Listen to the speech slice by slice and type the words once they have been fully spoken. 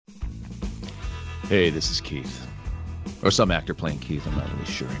Hey, this is Keith. Or some actor playing Keith, I'm not really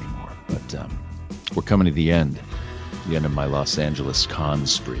sure anymore. But we're coming to the end of my Los Angeles con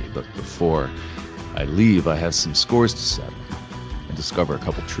spree. But before I leave, I have some scores to settle and discover a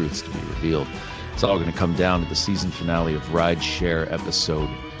couple truths to be revealed. It's all going to come down to the season finale of Rideshare Episode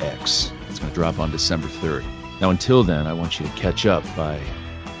X. It's going to drop on December 3rd. Now, until then, I want you to catch up by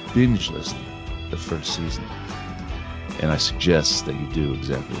binge listening the first season. And I suggest that you do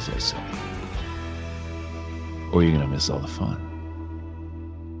exactly as I say, or you're going to miss all the fun.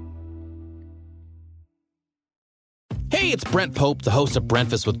 Hey, it's Brent Pope, the host of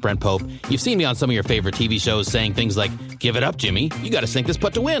Breakfast with Brent Pope. You've seen me on some of your favorite TV shows saying things like, "Give it up, Jimmy. You got to sink this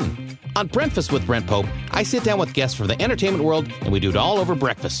putt to win." On Breakfast with Brent Pope, I sit down with guests from the entertainment world, and we do it all over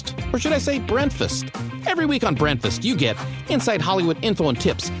breakfast. Or should I say Brentfast? Every week on Brentfast, you get inside Hollywood info and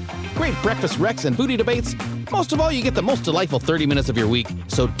tips, great breakfast recs and booty debates. Most of all, you get the most delightful 30 minutes of your week.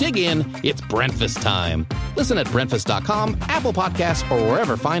 So dig in. It's Brentfast time. Listen at Brentfast.com, Apple Podcasts, or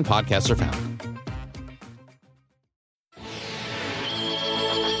wherever fine podcasts are found.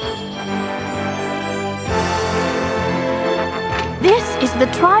 This is the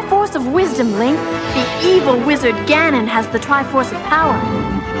Triforce of Wisdom, Link. The evil wizard Ganon has the Triforce of Power.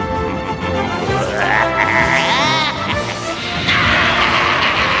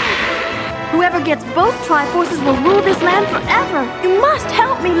 Whoever gets both Triforces will rule this land forever. You must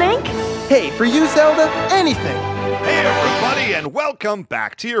help me, Link. Hey, for you, Zelda, anything. Hey, everybody, and welcome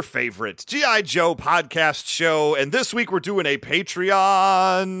back to your favorite G.I. Joe podcast show. And this week we're doing a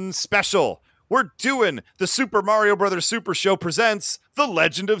Patreon special. We're doing the Super Mario Bros. Super Show presents The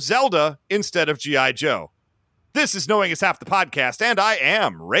Legend of Zelda instead of G.I. Joe. This is Knowing Is Half the Podcast, and I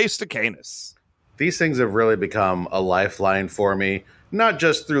am Ray Stacanis. These things have really become a lifeline for me, not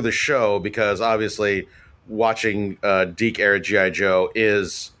just through the show, because obviously watching Deke-era G.I. Joe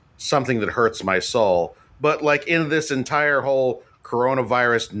is something that hurts my soul, but like in this entire whole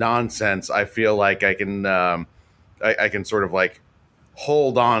coronavirus nonsense, I feel like I can sort of like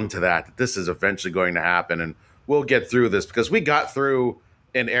hold on to that this is eventually going to happen, and we'll get through this, because we got through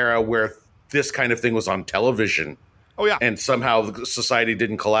an era where this kind of thing was on television. Oh yeah, and somehow the society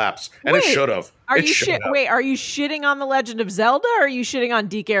didn't collapse, and it should have. Are you shitting on The Legend of Zelda, or are you shitting on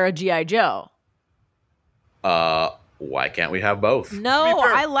Deke-era G.I. Joe? Why can't we have both? No,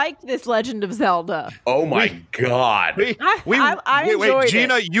 I liked this Legend of Zelda. Oh my God. I enjoyed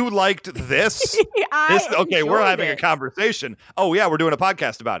Gina, it. you liked this? Okay, we're having a conversation. Oh yeah, we're doing a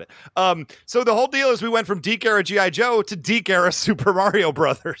podcast about it. So the whole deal is we went from Deke-era G.I. Joe to Deke-era Super Mario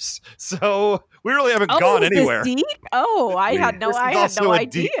Brothers. So we really haven't gone anywhere. Deke? Oh, I had no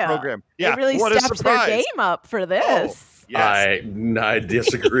idea. Program. Yeah, they really stepped their game up for this. Oh, yes. I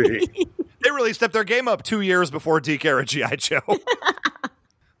disagree. They really stepped their game up 2 years before Deke-era G.I. Joe.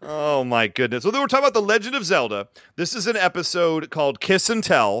 Oh, my goodness. Well, then we're talking about The Legend of Zelda. This is an episode called Kiss and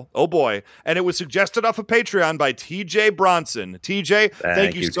Tell. Oh, boy. And it was suggested off of Patreon by TJ Bronson. TJ,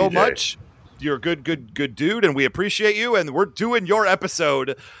 thank you so much. You're a good dude, and we appreciate you. And we're doing your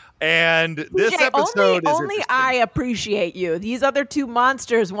episode. And this episode is only I appreciate you. These other two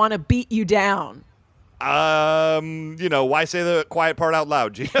monsters want to beat you down. Why say the quiet part out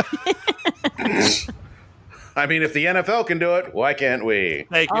loud, Gina? I mean, if the NFL can do it, why can't we?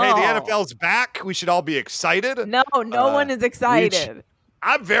 Hey, the NFL's back. We should all be excited. No one is excited.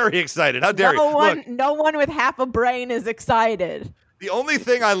 I'm very excited. How dare you? No one with half a brain is excited. The only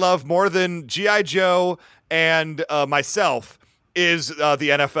thing I love more than G.I. Joe and myself is the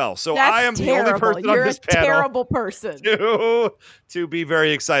NFL. So I am the only person on this panel. You're a terrible person. To be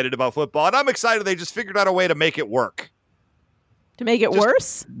very excited about football. And I'm excited they just figured out a way to make it work. To make it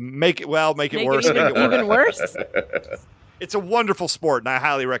worse? Make it worse. Make it even worse? It's a wonderful sport, and I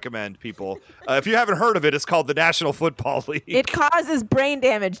highly recommend people. If you haven't heard of it, it's called the National Football League. It causes brain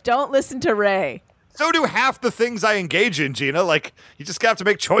damage. Don't listen to Ray. So do half the things I engage in, Gina. Like, you just have to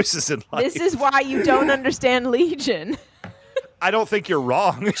make choices in life. This is why you don't understand Legion. I don't think you're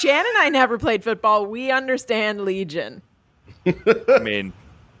wrong. Shannon and I never played football. We understand Legion. I mean,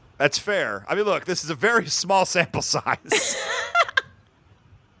 that's fair. I mean, look, this is a very small sample size.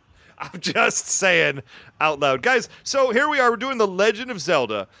 I'm just saying out loud. Guys, so here we are. We're doing The Legend of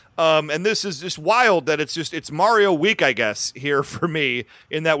Zelda. And this is just wild that it's Mario week, I guess, here for me,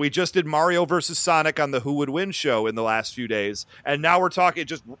 in that we just did Mario versus Sonic on the Who Would Win show in the last few days. And now we're talking, it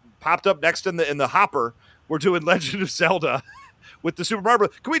just popped up next in the hopper. We're doing Legend of Zelda with the Super Mario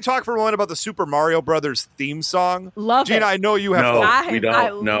Brothers. Can we talk for a moment about the Super Mario Brothers theme song? Love Gina, it. I know you have thoughts. thoughts. We don't. I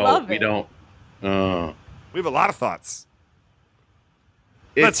love we it. don't. We have a lot of thoughts.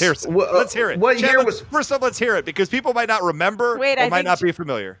 Let's hear it. What Chan, year was? First up, let's hear it because people might not remember or might not be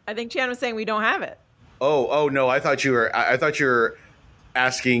familiar. I think Chan was saying we don't have it. Oh no! I thought you were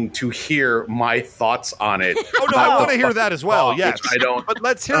asking to hear my thoughts on it. Oh no, I want to hear that as well. Yes, I don't. But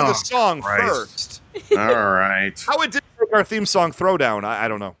let's hear the song first. All right. How it did with our theme song Throwdown? I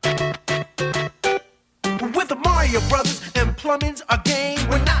don't know. With the Mario Brothers and plumbing's our game.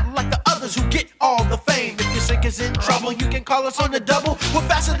 We're not like the others who get all the fame. If your sink is in trouble, you can call us on the double. We're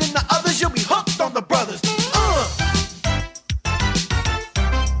faster than the others, you'll be hooked on the brothers.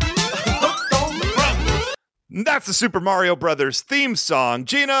 Hooked on the brothers. That's the Super Mario Brothers theme song.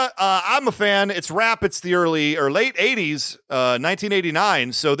 Gina, I'm a fan. It's rap. It's the early or late 80s,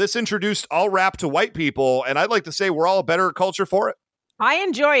 1989. So this introduced all rap to white people, and I'd like to say we're all a better culture for it. I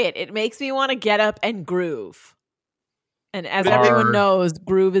enjoy it. It makes me want to get up and groove. And as everyone knows,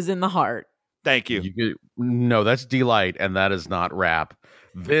 groove is in the heart. Thank you. No, that's delight, and that is not rap.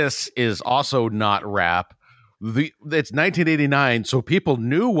 This is also not rap. It's 1989, so people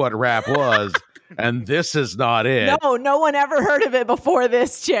knew what rap was, and this is not it. No one ever heard of it before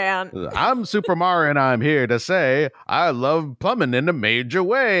this, Chan. I'm Super Mario, and I'm here to say I love plumbing in a major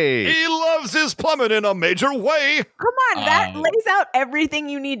way. He loves his plumbing in a major way. Come on, that lays out everything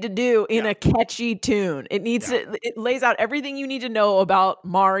you need to do in a catchy tune. It lays out everything you need to know about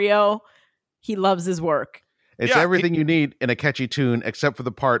Mario. He loves his work. It's everything you need in a catchy tune, except for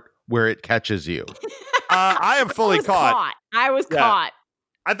the part where it catches you. I am fully caught. I was caught.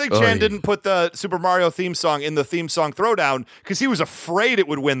 I think Chan didn't put the Super Mario theme song in the theme song Throwdown because he was afraid it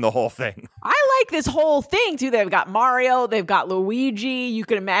would win the whole thing. I like this whole thing, too. They've got Mario. They've got Luigi. You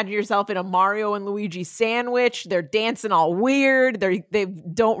can imagine yourself in a Mario and Luigi sandwich. They're dancing all weird. They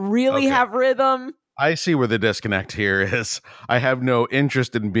don't really have rhythm. I see where the disconnect here is. I have no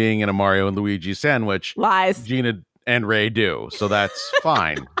interest in being in a Mario and Luigi sandwich. Lies. Gina and Ray do, so that's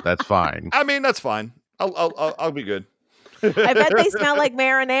fine. That's fine. I mean, that's fine. I'll be good. I bet they smell like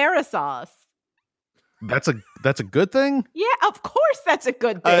marinara sauce. That's a good thing? Yeah, of course that's a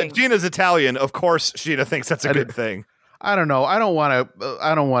good thing. Gina's Italian. Of course Gina thinks that's a good thing. I don't know. I don't want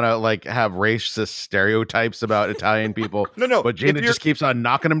to like have racist stereotypes about Italian people. No. But Gina just keeps on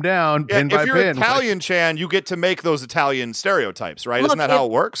knocking them down pin by pin. If you're Italian, Chan, you get to make those Italian stereotypes, right? Isn't that how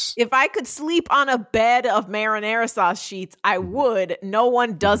it works? If I could sleep on a bed of marinara sauce sheets, I would. No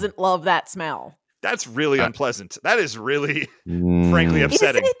one doesn't love that smell. That's really unpleasant. That is really, frankly,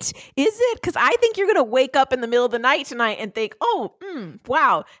 upsetting. Is it? Because I think you're going to wake up in the middle of the night tonight and think,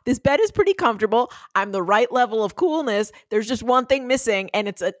 wow, this bed is pretty comfortable. I'm the right level of coolness. There's just one thing missing, and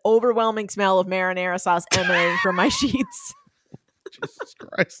it's an overwhelming smell of marinara sauce emanating from my sheets. Jesus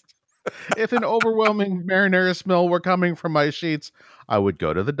Christ. If an overwhelming marinara smell were coming from my sheets, I would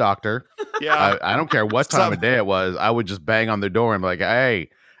go to the doctor. Yeah. I don't care what time of day it was. I would just bang on the door and be like,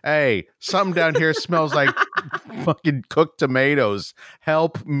 Hey, something down here smells like fucking cooked tomatoes.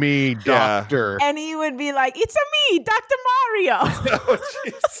 Help me, doctor. And he would be like, it's me, Dr. Mario. Oh,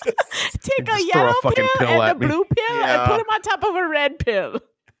 Jesus. Take a yellow pill and a blue pill and put them on top of a red pill.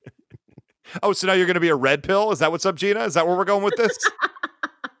 Oh, so now you're going to be a red pill? Is that what's up, Gina? Is that where we're going with this?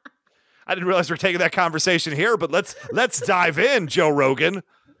 I didn't realize we're taking that conversation here, but let's dive in, Joe Rogan.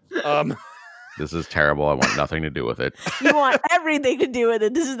 This is terrible. I want nothing to do with it. You want everything to do with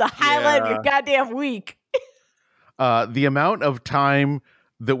it. This is the highlight of your goddamn week. The amount of time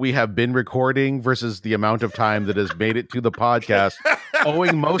that we have been recording versus the amount of time that has made it to the podcast,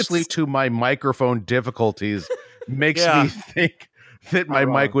 owing mostly to my microphone difficulties, makes me think that my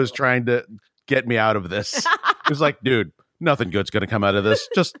mic was trying to get me out of this. It's like, dude, nothing good's going to come out of this.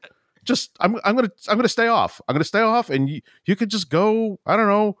 Just I'm gonna stay off. I'm gonna stay off, and you could just go. I don't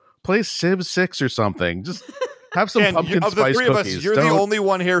know. Play Civ 6 or something. Just have some pumpkin spice cookies. Of the three of us, you're the only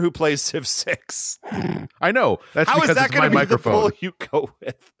one here who plays Civ 6. I know. That's how because is that it's my microphone. The pull you go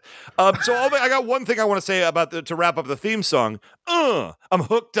with? So I got one thing I want to say about to wrap up the theme song. I'm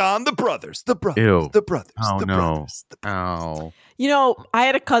hooked on the brothers, the brothers, Ew. the brothers, oh, the no. brothers. The brothers. Oh. You know, I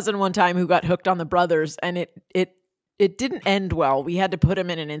had a cousin one time who got hooked on the brothers, and it didn't end well. We had to put him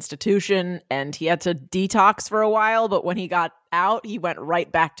in an institution and he had to detox for a while. But when he got out, he went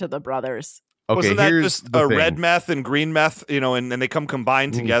right back to the brothers. Okay, wasn't that just a red meth and green meth, and they come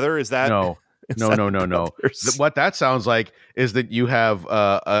combined together? Is that? No. What that sounds like is that you have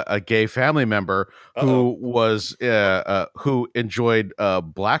a gay family member who was who enjoyed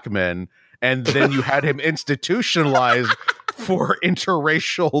black men, and then you had him institutionalized for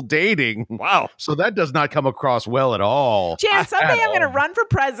interracial dating. Wow. So that does not come across well at all. Jan, someday I'm going to all. run for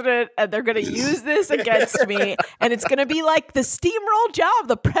president and they're going to use this against me. And it's going to be like the steamroll job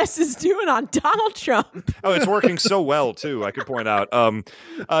the press is doing on Donald Trump. Oh, it's working so well, too, I could point out. Chan,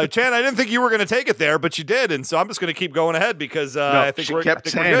 I didn't think you were going to take it there, but you did. And so I'm just going to keep going ahead because I think she we're kept I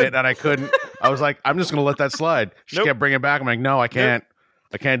think we're saying good. it, and I couldn't. I was like, I'm just going to let that slide. She Nope. kept bringing it back. I'm like, no, I can't.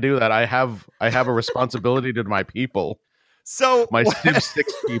 I can't do that. I have a responsibility to my people, So my Civ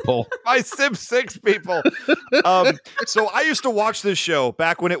 6 people. my Civ 6 people. So I used to watch this show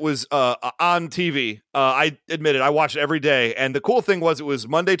back when it was on TV. I admit it, I watched it every day. And the cool thing was it was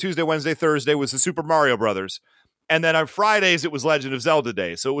Monday, Tuesday, Wednesday, Thursday was the Super Mario Brothers. And then on Fridays, it was Legend of Zelda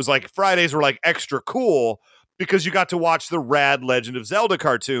Day. So it was like Fridays were like extra cool because you got to watch the rad Legend of Zelda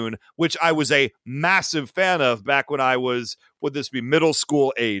cartoon, which I was a massive fan of back when I was, would this be middle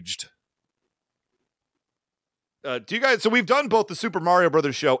school aged? Do you guys? So we've done both the Super Mario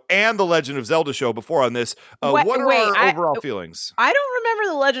Brothers show and the Legend of Zelda show before on this. What are our overall feelings? I don't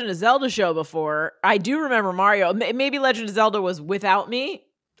remember the Legend of Zelda show before. I do remember Mario. Maybe Legend of Zelda was without me.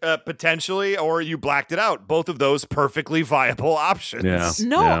 Potentially, or you blacked it out. Both of those perfectly viable options. Yeah.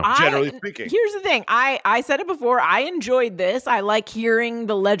 No, Generally speaking. Here's the thing. I said it before. I enjoyed this. I like hearing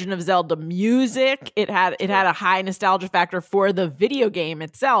the Legend of Zelda music. It had a high nostalgia factor for the video game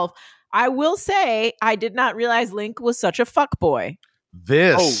itself. I will say I did not realize Link was such a fuckboy.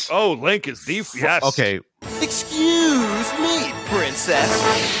 This. Oh, Link is the yes. Okay. Excuse me, princess.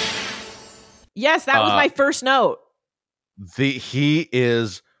 Yes, that was my first note. He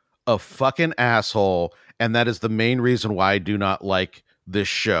is a fucking asshole, and that is the main reason why I do not like this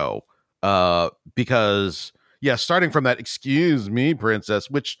show. Because starting from that "excuse me, princess,"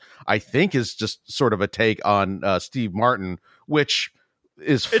 which I think is just sort of a take on Steve Martin, which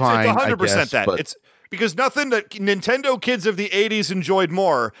is fine. It's 100% I guess, that. but It's because nothing that Nintendo kids of the 80s enjoyed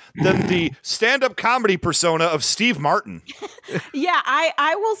more than the stand-up comedy persona of Steve Martin. Yeah,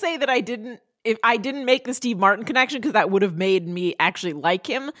 I will say that I didn't make the Steve Martin connection because that would have made me actually like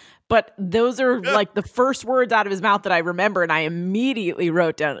him. But those are like the first words out of his mouth that I remember, and I immediately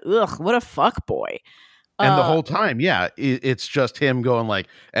wrote down, "Ugh, what a fuck boy." And the whole time, it's just him going like,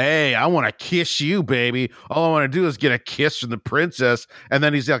 "Hey, I want to kiss you, baby. All I want to do is get a kiss from the princess." And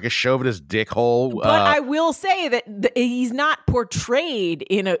then he's like a chauvinist dickhole. But I will say that he's not portrayed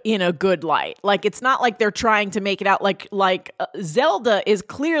in a good light. Like, it's not like they're trying to make it out like Zelda is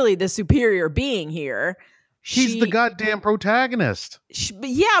clearly the superior being here. He's the goddamn protagonist.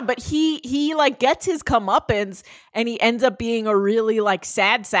 But he like gets his comeuppance, and he ends up being a really like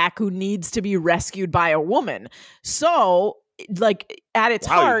sad sack who needs to be rescued by a woman. So like at its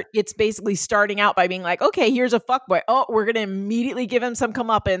heart, it's basically starting out by being like, okay, here's a fuckboy. Oh, we're gonna immediately give him some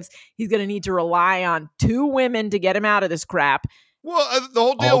comeuppance. He's gonna need to rely on 2 women to get him out of this crap. Well, the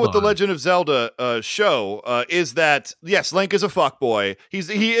whole deal with the Legend of Zelda show is that, yes, Link is a fuckboy.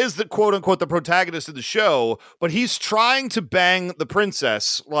 He is the quote-unquote the protagonist of the show, but he's trying to bang the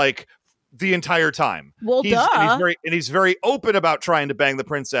princess, like, the entire time. Well, he's very open about trying to bang the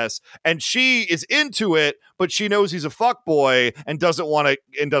princess, and she is into it, but she knows he's a fuckboy and doesn't want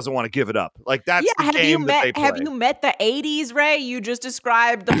to give it up. Like, that's the game that they play. Have you met the 80s, Ray? You just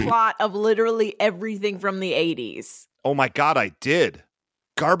described the plot of literally everything from the 80s. Oh my God, I did.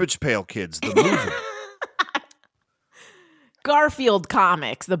 Garbage Pail Kids, the movie. Garfield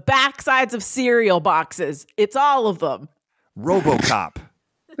comics, the backsides of cereal boxes. It's all of them. RoboCop.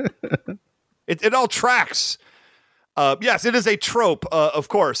 It all tracks. Yes, it is a trope, of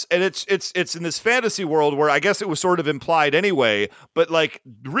course, and it's in this fantasy world where I guess it was sort of implied anyway. But like,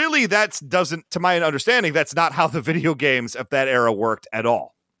 really, to my understanding, that's not how the video games of that era worked at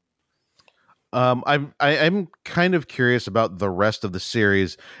all. I'm kind of curious about the rest of the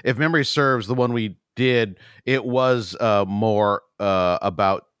series. If memory serves, the one we did, it was more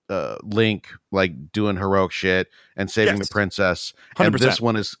about Link like doing heroic shit and saving the princess. 100%. And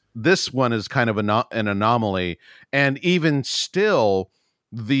this one is kind of an anomaly. And even still,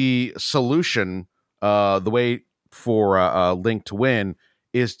 the solution, the way for Link to win,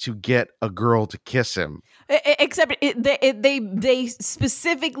 is to get a girl to kiss him. Except they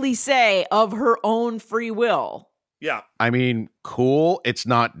specifically say of her own free will. Yeah. I mean, cool. It's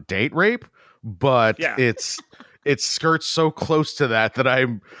not date rape, but it skirts so close to that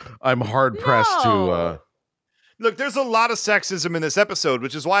I'm hard pressed to. Look, there's a lot of sexism in this episode,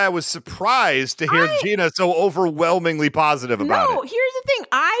 which is why I was surprised to hear Gina so overwhelmingly positive about it. No, here's the thing.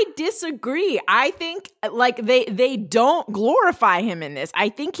 I disagree. I think like they don't glorify him in this. I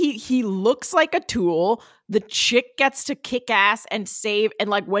think he looks like a tool. The chick gets to kick ass and save. And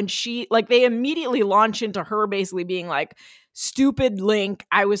like when they immediately launch into her basically being like, stupid Link.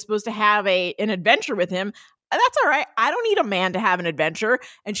 I was supposed to have an adventure with him. That's all right. I don't need a man to have an adventure.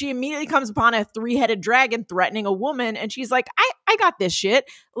 And she immediately comes upon a 3-headed dragon threatening a woman. And she's like, I got this shit.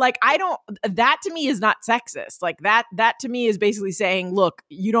 Like, that to me is not sexist. Like that to me is basically saying, look,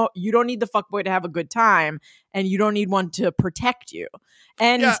 you don't need the fuckboy to have a good time, and you don't need one to protect you.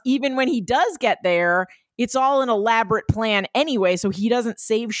 And even when he does get there, it's all an elaborate plan anyway. So he doesn't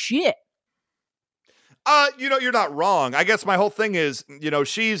save shit. You're not wrong. I guess my whole thing is,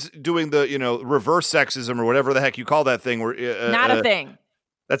 she's doing the, reverse sexism or whatever the heck you call that thing. Where not a thing.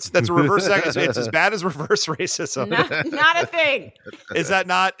 That's a reverse sexism. It's as bad as reverse racism. Not a thing. Is that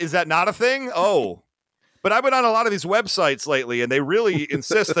not a thing? Oh, but I've been on a lot of these websites lately, and they really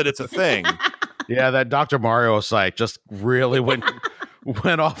insist that it's a thing. Yeah, that Dr. Mario site just really went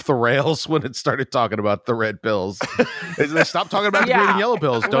off the rails when it started talking about the red pills. They stopped talking about green and yellow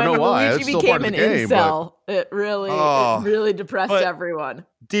pills. Don't know why. Luigi it's still part of the game. Incel, it really depressed everyone.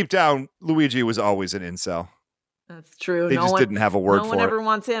 Deep down, Luigi was always an incel. That's true. They didn't have a word for it. No one ever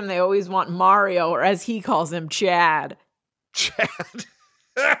wants him. They always want Mario, or as he calls him, Chad.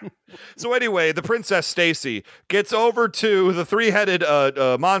 So anyway, the Princess Stacy gets over to the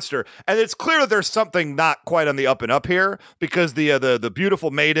 3-headed monster, and it's clear that there's something not quite on the up and up here, because the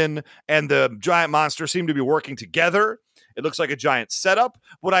beautiful maiden and the giant monster seem to be working together. It looks like a giant setup.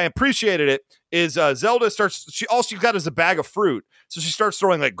 What I appreciated it is Zelda all she got is a bag of fruit, so she starts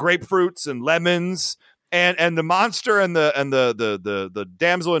throwing like grapefruits and lemons. And the monster and the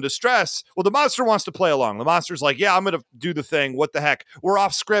damsel in distress. Well, the monster wants to play along. The monster's like, yeah, I'm going to do the thing. What the heck? We're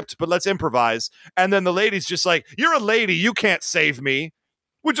off script, but let's improvise. And then the lady's just like, you're a lady. You can't save me.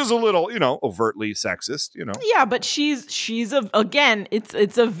 Which is a little, overtly sexist, Yeah, but she's again,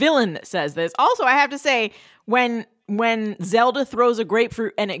 it's a villain that says this. Also, I have to say, when Zelda throws a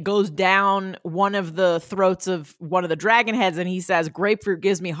grapefruit and it goes down one of the throats of one of the dragon heads, and he says, grapefruit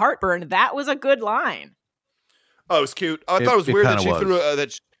gives me heartburn, that was a good line. Oh, it was cute. I thought it was weird that she threw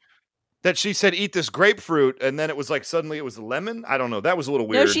that she said, eat this grapefruit, and then it was like suddenly it was a lemon. I don't know. That was a little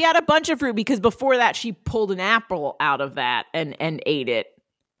weird. No, she had a bunch of fruit, because before that she pulled an apple out of that and ate it.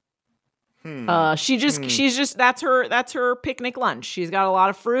 She's just that's her picnic lunch. She's got a lot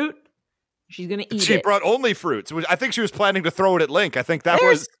of fruit. She's gonna eat it. She brought only fruits. I think she was planning to throw it at Link. I think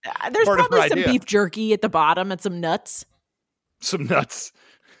there's probably some beef jerky at the bottom and some nuts. Some nuts.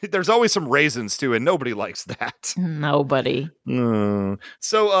 There's always some raisins too, and nobody likes that. Nobody.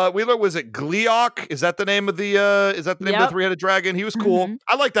 So was it Gleeok? Is that the name of the of the 3-headed dragon? He was cool. Mm-hmm.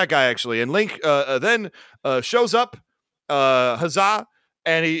 I like that guy actually. And Link then shows up, huzzah,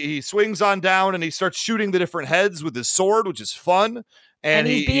 and he swings on down and he starts shooting the different heads with his sword, which is fun. And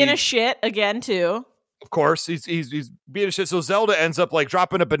he's being a shit again too. Of course, he's being a shit. So Zelda ends up like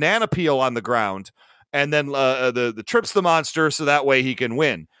dropping a banana peel on the ground, and then the trips the monster so that way he can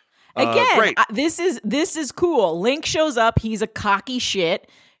win. Again, great. This is cool. Link shows up. He's a cocky shit.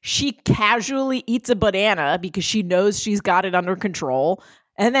 She casually eats a banana because she knows she's got it under control,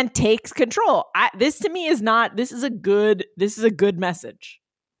 and then takes control. This to me is not. This is a good message.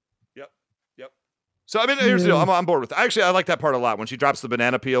 So, I mean, here's the deal. I'm on board with it. Actually, I like that part a lot when she drops the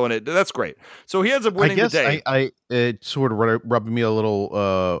banana peel, and that's great. So he ends up winning the day. It sort of rubbed me a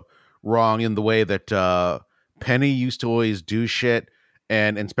little wrong in the way that Penny used to always do shit,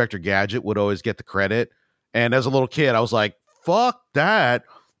 and Inspector Gadget would always get the credit. And as a little kid, I was like, fuck that.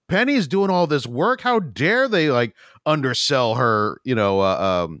 Penny's doing all this work. How dare they like undersell her,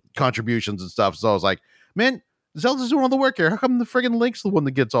 contributions and stuff. So I was like, man, Zelda's doing all the work here. How come the friggin' Link's the one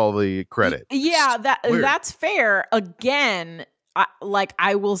that gets all the credit? Yeah, that's fair. Again,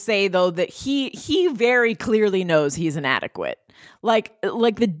 I will say though that he very clearly knows he's inadequate. Like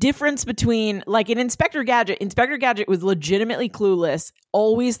the difference between like in Inspector Gadget was legitimately clueless,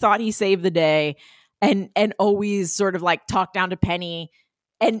 always thought he saved the day, and always sort of like talked down to Penny,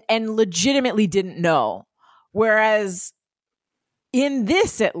 and legitimately didn't know. Whereas in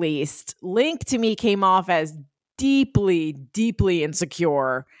this, at least, Link to me came off as deeply, deeply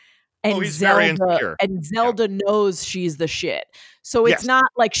insecure. And he's very insecure. And Zelda knows she's the shit. So it's not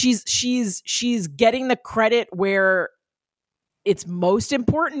like she's getting the credit where it's most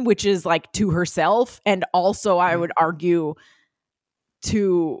important, which is like to herself, and also I would argue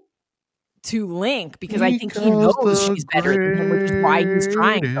to Link, because I think he knows she's better than him, which is why he's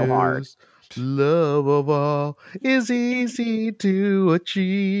trying so hard. Love of all is easy to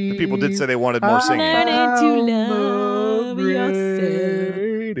achieve. People did say they wanted more singing. Learning to love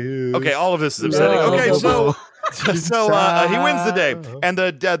yourself. Okay, all of this is upsetting. Okay, so he wins the day, and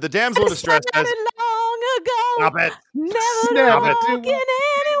the damsel in distress says, long ago. "Stop it! Never Stop it! looking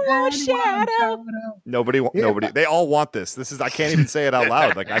want Shadow. Nobody. They all want this. I can't even say it out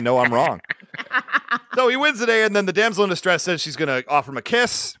loud. Like, I know I'm wrong. So he wins the day, and then the damsel in distress says she's going to offer him a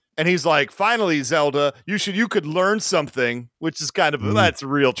kiss. And he's like, finally, Zelda, you could learn something, which is kind of, that's a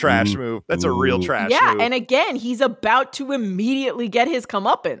real trash move. That's a real trash move. Yeah, and again, he's about to immediately get his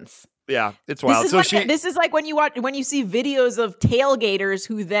comeuppance. Yeah, it's wild. This is like when you see videos of tailgaters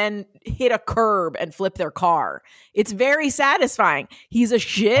who then hit a curb and flip their car. It's very satisfying. He's a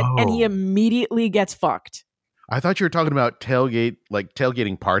shit, and he immediately gets fucked. I thought you were talking about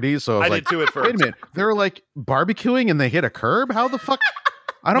tailgating parties. So I was did too at first. Wait a minute, they were like barbecuing and they hit a curb. How the fuck?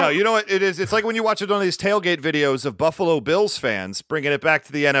 I don't. No, you know what it is? It's like when you watch one of these tailgate videos of Buffalo Bills fans, bringing it back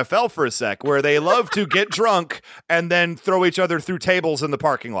to the NFL for a sec, where they love to get drunk and then throw each other through tables in the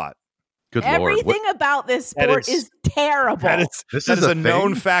parking lot. Good Lord. Everything about this sport is terrible. That is a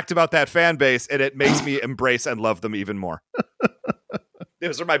known fact about that fan base, and it makes me embrace and love them even more.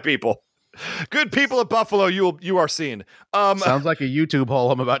 Those are my people. Good people at Buffalo, you are seen. Sounds like a YouTube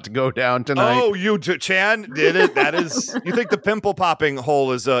hole I'm about to go down tonight. Oh, Chan did it. That is. You think the pimple popping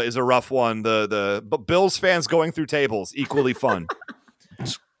hole is a rough one? The Bills fans going through tables, equally fun.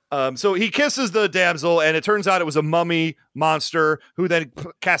 So he kisses the damsel, and it turns out it was a mummy monster who then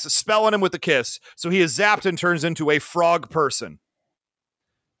casts a spell on him with the kiss. So he is zapped and turns into a frog person.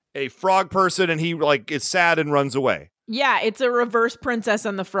 A frog person, and he is sad and runs away. Yeah, it's a reverse Princess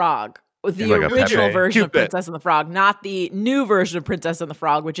and the Frog. The like original version of Cupid. Princess and the Frog, not the new version of Princess and the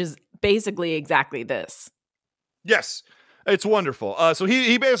Frog, which is basically exactly this. Yes, it's wonderful. So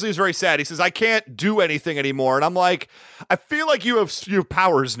he basically is very sad. He says, I can't do anything anymore. And I'm like, I feel like you have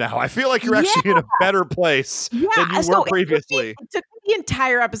powers now. I feel like you're actually in a better place than you were previously. It took me the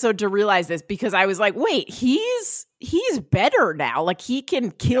entire episode to realize this, because I was like, wait, he's better now. Like, he can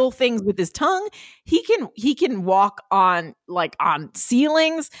kill things with his tongue. He can walk on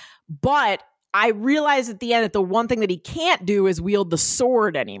ceilings. But I realized at the end that the one thing that he can't do is wield the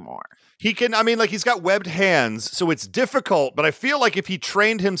sword anymore. He can, he's got webbed hands, so it's difficult, but I feel like if he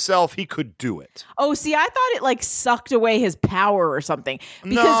trained himself, he could do it. Oh, see, I thought it sucked away his power or something.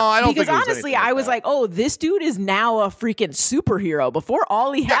 Because, no, I don't think it was honestly, anything I was like, oh, this dude is now a freaking superhero. Before,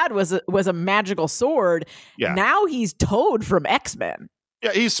 all he had was a magical sword. Yeah. Now he's Toad from X-Men.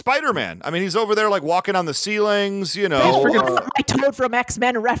 Yeah, he's Spider-Man. He's over there walking on the ceilings, My Toad from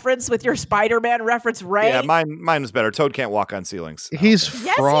X-Men reference with your Spider-Man reference, Ray. Yeah, mine is better. Toad can't walk on ceilings. He's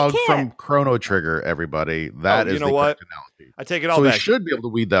Frog from Chrono Trigger, everybody. That is the what? analogy. I take it all so back. He should be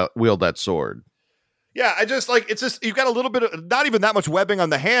able to wield that sword. Yeah, I just it's just you've got a little bit of not even that much webbing on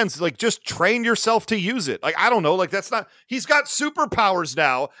the hands. Just train yourself to use it. I don't know. that's not. He's got superpowers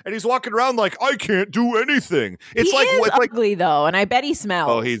now, and he's walking around I can't do anything. It's ugly though, and I bet he smells.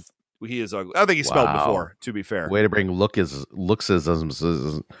 Oh, he is ugly. I think he smelled before. To be fair, way to bring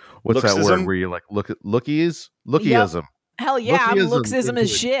looksisms. What's that word where you lookies? Lookism. Yep. Hell yeah, looksism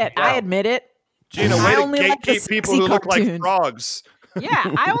is shit. Wow. I admit it. Gina, way to gatekeep people who look like frogs. Yeah,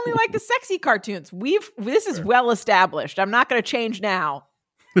 I only like the sexy cartoons. This is well established. I'm not going to change now.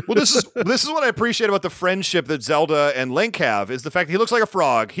 Well, this is what I appreciate about the friendship that Zelda and Link have, is the fact that he looks like a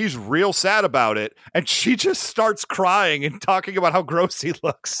frog. He's real sad about it, and she just starts crying and talking about how gross he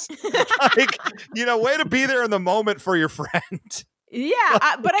looks. Way to be there in the moment for your friend. Yeah,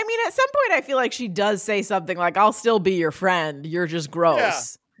 but at some point I feel like she does say something like, "I'll still be your friend. You're just gross." Yeah.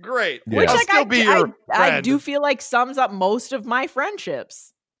 Great. Which Yeah. I do feel like sums up most of my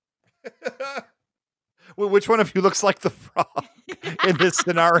friendships. Well, which one of you looks like the frog in this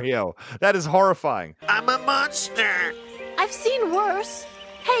scenario? That is horrifying. I'm a monster. I've seen worse.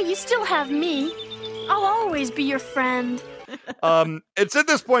 Hey, you still have me. I'll always be your friend. It's at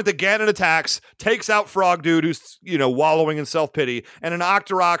this point that Ganon attacks, takes out Frog Dude, who's wallowing in self-pity, and an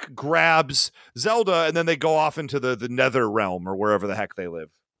Octorok grabs Zelda, and then they go off into the Nether realm or wherever the heck they live.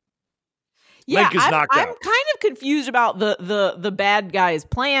 Yeah, Link is knocked I'm out. kind of confused about the bad guy's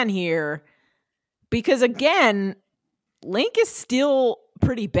plan here, because again, Link is still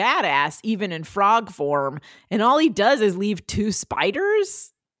pretty badass even in frog form, and all he does is leave 2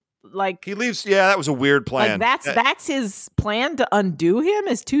 spiders. He leaves. Yeah, that was a weird plan. That's his plan to undo him,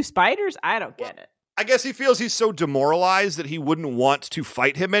 is 2 spiders. I don't get it. I guess he feels he's so demoralized that he wouldn't want to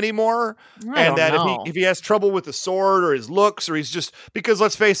fight him anymore. If he has trouble with the sword or his looks, or he's just, because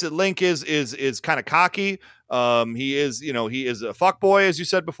let's face it, Link is kind of cocky. He is a fuckboy, as you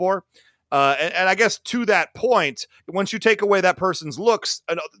said before. And I guess to that point, once you take away that person's looks,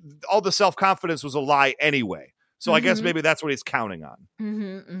 all the self-confidence was a lie anyway. So I guess maybe that's what he's counting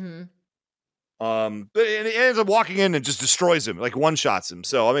on. But he ends up walking in and just destroys him, one-shots him.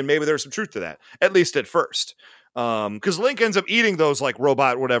 So, maybe there's some truth to that, at least at first. Because Link ends up eating those like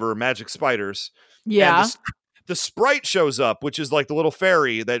robot, whatever, magic spiders. Yeah. And the sprite shows up, which is like the little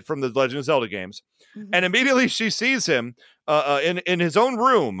fairy that from the Legend of Zelda games. And immediately she sees him in his own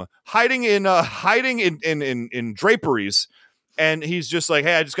room, hiding in draperies. And he's just like,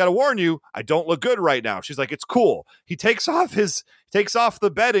 hey, I just got to warn you, I don't look good right now. She's like, it's cool. He takes off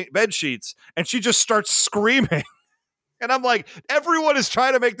the bed sheets, and she just starts screaming. And I'm like, everyone is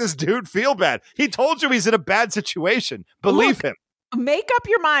trying to make this dude feel bad. He told you he's in a bad situation. Believe him. Make up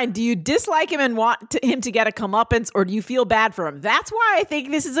your mind. Do you dislike him and want him to get a comeuppance, or do you feel bad for him? That's why I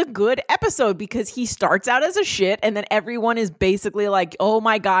think this is a good episode, because he starts out as a shit, and then everyone is basically like, oh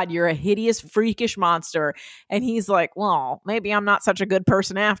my God, you're a hideous, freakish monster. And he's like, well, maybe I'm not such a good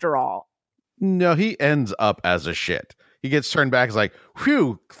person after all. No, he ends up as a shit. He gets turned back. He's like,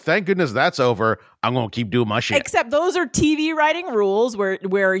 whew, thank goodness that's over. I'm going to keep doing my shit. Except those are TV writing rules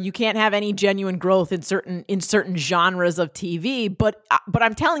where you can't have any genuine growth in certain genres of TV. But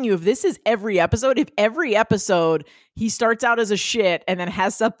I'm telling you, if this is every episode, he starts out as a shit and then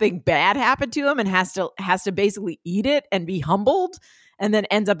has something bad happen to him and has to basically eat it and be humbled and then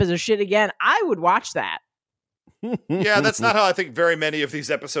ends up as a shit again, I would watch that. Yeah, that's not how I think very many of these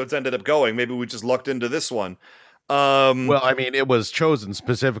episodes ended up going. Maybe we just lucked into this one. Well, I mean, it was chosen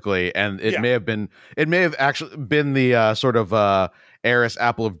specifically, and it may have actually been the sort of Eris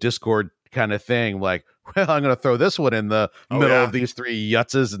apple of discord kind of thing. Like, well, I'm going to throw this one in the middle of these three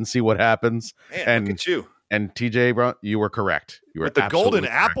yutzes and see what happens. Man, and look at you. And TJ Brown, you were correct. You were with the golden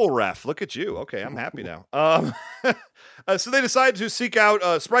correct. apple ref. Look at you. Okay, I'm happy now. So they decide to seek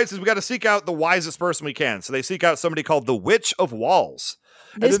out. Sprite says we got to seek out the wisest person we can. So they seek out somebody called the Witch of Walls.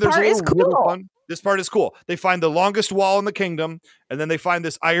 This part is cool. This part is cool. They find the longest wall in the kingdom, and then they find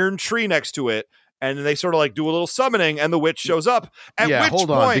this iron tree next to it, and then they sort of like do a little summoning, and the witch shows up. At which hold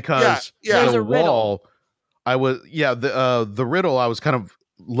point, on, because There's the a riddle. wall, the riddle I was kind of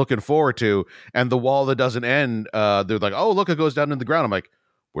looking forward to, and the wall that doesn't end, they're like, oh, look, it goes down in the ground. I'm like,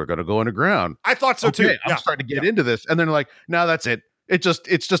 we're gonna go underground. I thought so too. I'm starting to get into this, and then they're like, no, that's it. It's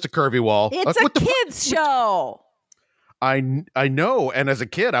just a curvy wall. It's Like, a kids show. I know, and as a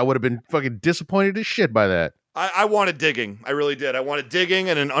kid, I would have been fucking disappointed as shit by that. I wanted digging. I really did. I wanted digging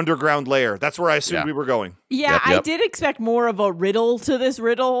and an underground lair. That's where I assumed we were going. Yeah, Yep. I did expect more of a riddle to this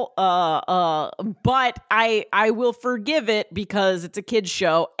riddle, but I will forgive it because it's a kid's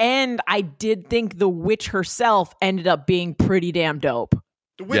show, and I did think the witch herself ended up being pretty damn dope.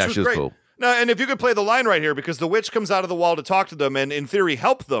 The witch was she was great. cool. No, and if you could play the line right here, because the witch comes out of the wall to talk to them and in theory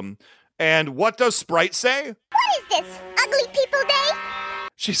help them. And what does Sprite say? What is this? Ugly People Day?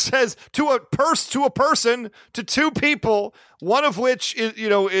 She says to a person, to two people, one of which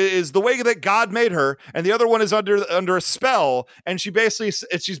is the way that God made her, and the other one is under a spell. And she basically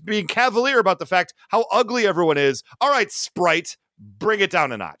she's being cavalier about the fact how ugly everyone is. All right, Sprite, bring it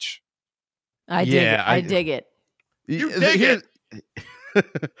down a notch. I dig it. You dig it.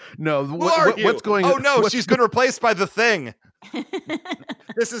 No, what's going? Oh no, she's been replaced by the Thing.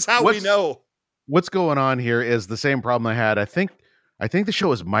 This is how we know. What's going on here is the same problem I had. I think the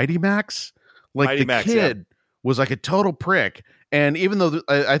show is Mighty Max. Like Mighty the Max, kid was like a total prick, and even though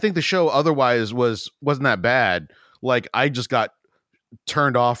I think the show otherwise wasn't that bad, like I just got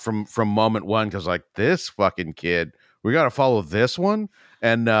turned off from moment one because like this fucking kid, we got to follow this one,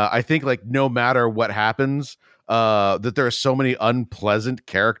 and I think like no matter what happens, that there are so many unpleasant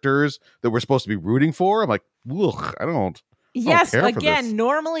characters that we're supposed to be rooting for. I'm like, ugh, I don't. Yes, care for again, this.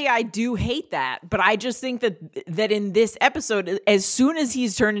 normally I do hate that, but I just think that in this episode, as soon as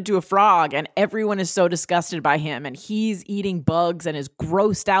he's turned into a frog and everyone is so disgusted by him and he's eating bugs and is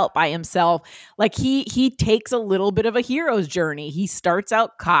grossed out by himself, like he takes a little bit of a hero's journey. He starts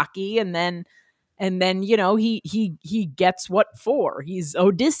out cocky and then he gets what for. He's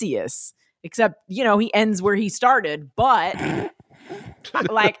Odysseus, except he ends where he started, but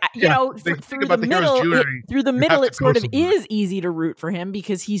like through the middle it sort of is easy to root for him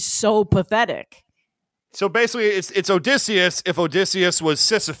because he's so pathetic. So basically it's Odysseus if Odysseus was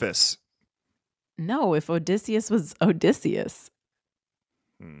Sisyphus. No, if Odysseus was Odysseus.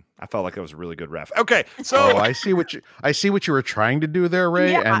 I felt like it was a really good ref. Okay, so I see what you were trying to do there,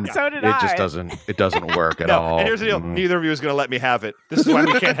 Ray. Yeah, and so did it I. just doesn't work at all. And here's the deal: neither of you is going to let me have it. This is why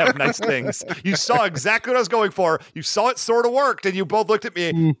we can't have nice things. You saw exactly what I was going for. You saw it sort of worked, and you both looked at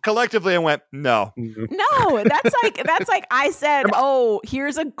me collectively and went, "No, no." That's like I said, "Oh,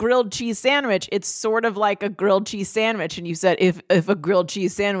 here's a grilled cheese sandwich. It's sort of like a grilled cheese sandwich," and you said, "If a grilled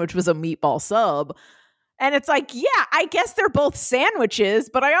cheese sandwich was a meatball sub." And it's like, yeah, I guess they're both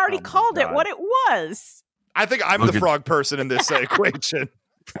sandwiches, but I already called it what it was. I think I'm the frog person in this equation."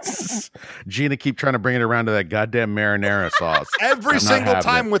 Gina keep trying to bring it around to that goddamn marinara sauce. Every single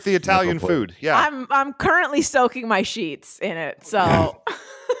time with the Italian food. Yeah. I'm currently soaking my sheets in it. So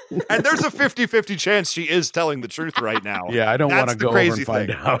and there's a 50-50 chance she is telling the truth right now. Yeah, I don't want to go over and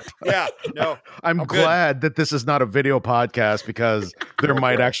find out. Yeah, no. I'm glad that this is not a video podcast because there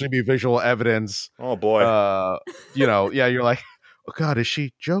might actually be visual evidence. Oh boy. You're like, oh God, is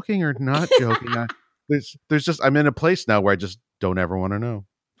she joking or not joking? There's just I'm in a place now where I just don't ever want to know.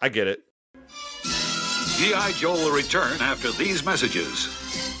 I get it. G.I. Joe will return after these messages.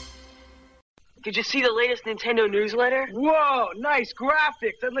 Did you see the latest Nintendo newsletter? Whoa, nice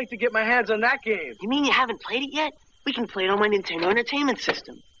graphics. I'd like to get my hands on that game. You mean you haven't played it yet? We can play it on my Nintendo Entertainment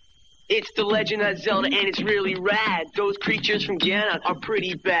System. It's The Legend of Zelda, and it's really rad. Those creatures from Ganon are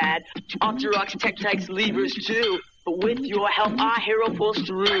pretty bad. Octoroks, Tektites, Levers, too. But with your help, our hero pulls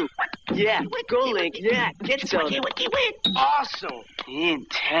through. Yeah, go Link, yeah, get Zelda. Awesome.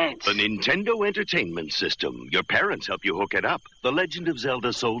 Intense. The Nintendo Entertainment System. Your parents help you hook it up. The Legend of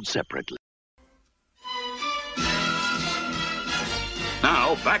Zelda sold separately.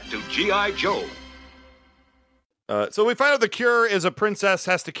 Now, back to G.I. Joe. So we find out the cure is a princess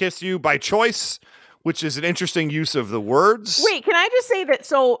has to kiss you by choice, which is an interesting use of the words. Wait, can I just say that?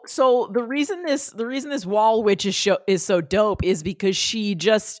 So the reason this wall witch is so dope is because she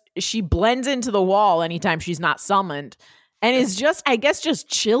blends into the wall anytime she's not summoned, and is just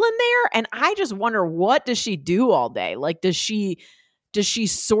chilling there. And I just wonder, what does she do all day? Like, does she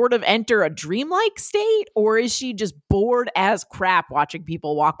sort of enter a dreamlike state, or is she just bored as crap watching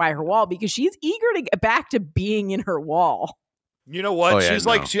people walk by her wall because she's eager to get back to being in her wall? You know what? Oh, yeah, she's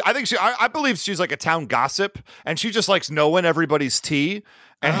like, I believe she's like a town gossip, and she just likes knowing everybody's tea.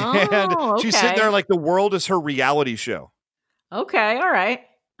 And she's sitting there like the world is her reality show. Okay. All right.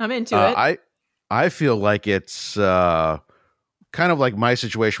 I'm into it. I feel like it's kind of like my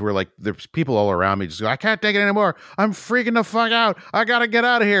situation where like there's people all around me just go, I can't take it anymore. I'm freaking the fuck out. I got to get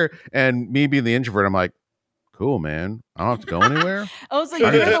out of here. And me being the introvert, I'm like, cool, man. I don't have to go anywhere. Oh, so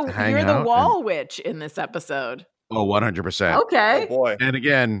you're the wall witch in this episode. Oh, 100%. Okay. Oh, boy. And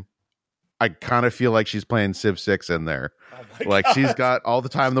again, I kind of feel like she's playing Civ 6 in there. Like she's got all the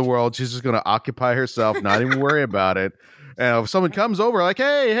time in the world. She's just going to occupy herself, not even worry about it. And if someone comes over like,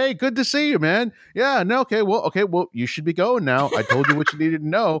 hey, good to see you, man. Yeah, no, okay, well, you should be going now. I told you what you needed to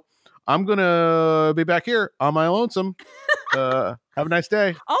know. I'm going to be back here on my lonesome. Have a nice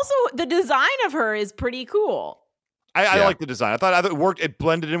day. Also, the design of her is pretty cool. I like the design. I thought it worked. It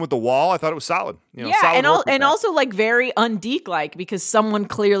blended in with the wall. I thought it was solid. Solid and also like very Undeek-like because someone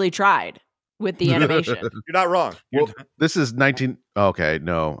clearly tried with the animation. You're not wrong. Well, this is 19. Okay,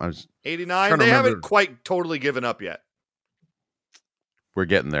 no, I was 89. They haven't quite totally given up yet. We're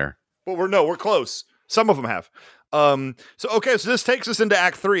getting there. But we're close. Some of them have. So this takes us into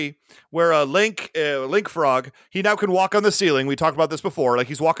Act 3, where Link Frog, he now can walk on the ceiling. We talked about this before. Like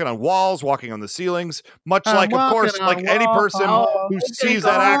he's walking on walls, walking on the ceilings, much like, of course, like any person who sees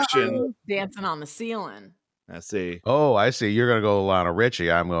that action. Dancing on the ceiling. I see. Oh, I see. You're going to go Lionel Richie.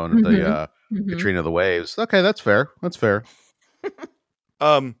 I'm going to the Katrina of the Waves. Okay, that's fair.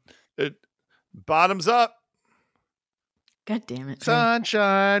 Bottoms up. God damn it.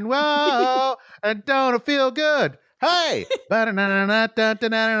 Sunshine, whoa, and don't it feel good? Hey! I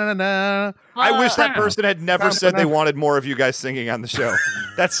wish that person had never said they wanted more of you guys singing on the show.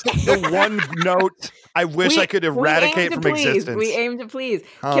 That's the one note I wish I could eradicate from existence. We aim to please.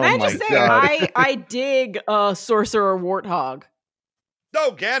 Can I just say, I dig Sorcerer Warthog.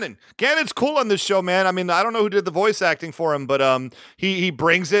 No, Ganon. Ganon's cool on this show, man. I mean, I don't know who did the voice acting for him, but he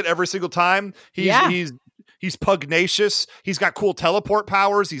brings it every single time. He's pugnacious. He's got cool teleport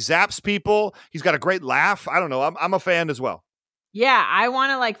powers. He zaps people. He's got a great laugh. I don't know. I'm a fan as well. Yeah, I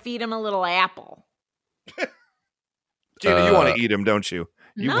want to like feed him a little apple. Gina, you want to eat him, don't you?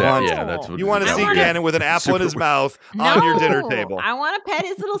 You want to see Ganon with an apple in his mouth on your dinner table. I want to pet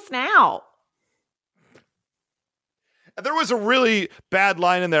his little snout. There was a really bad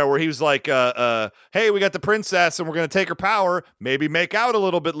line in there where he was like, hey, we got the princess and we're going to take her power. Maybe make out a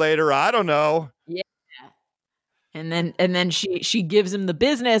little bit later. I don't know. Yeah. And then she gives him the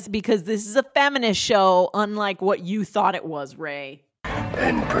business because this is a feminist show, unlike what you thought it was, Ray.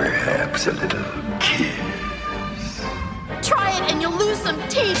 And perhaps a little kiss. Try it and you'll lose some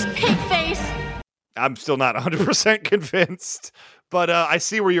teeth, pig face. I'm still not 100% convinced, but I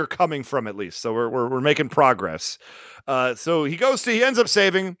see where you're coming from at least. So we're making progress. So he ends up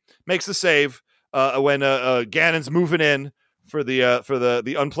saving, makes the save when Ganon's moving in for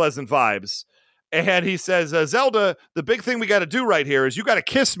the unpleasant vibes. And he says, Zelda, the big thing we got to do right here is you got to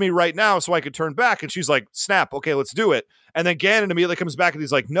kiss me right now so I could turn back. And she's like, snap. Okay, let's do it. And then Ganon immediately comes back and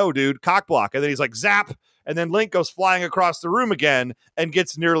he's like, no, dude, cock block. And then he's like, zap. And then Link goes flying across the room again and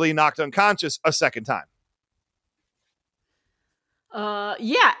gets nearly knocked unconscious a second time.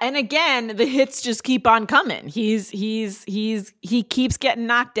 Yeah, and again, the hits just keep on coming. He keeps getting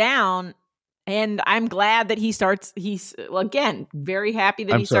knocked down, and I'm glad that he's again very happy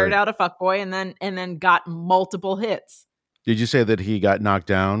that he started out a fuckboy and then got multiple hits. Did you say that he got knocked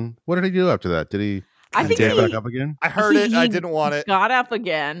down? What did he do after that? Did he stand back up again? I heard it. I didn't want it. Got up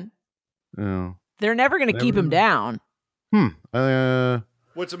again. Oh. They're never going to keep him down.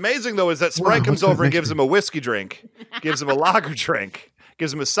 What's amazing, though, is that Sprite comes over and gives him a whiskey drink, gives him a lager drink,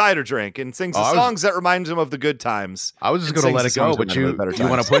 gives him a cider drink, and sings the songs that remind him of the good times. I was just going to let it go, but you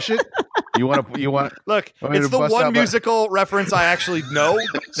want to push it? You want? Look, it's the one musical reference I actually know,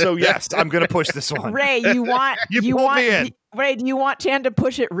 so yes, I'm going to push this one. Ray, you want me in. Ray, do you want Chan to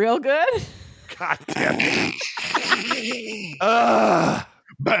push it real good? God damn it.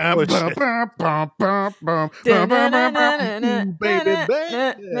 What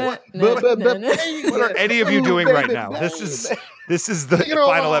are any of you doing right now? This is the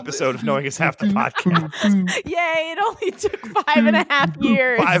final episode of Knowing Is Half the Podcast. Yay, it only took 5.5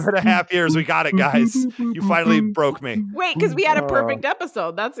 years. 5.5 years. We got it, guys. You finally broke me. Wait, because we had a perfect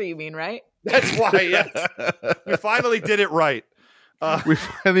episode. That's what you mean, right? That's why, yes. You finally did it right. We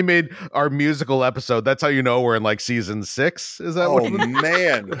finally made our musical episode. That's how you know we're in like season 6. Is that what?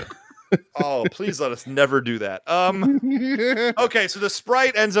 Man. Oh, please let us never do that. Okay, so the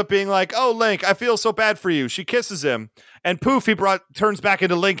sprite ends up being like, oh, Link, I feel so bad for you. She kisses him, and poof, he turns back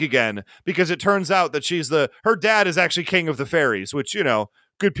into Link again, because it turns out that her dad is actually king of the fairies, which,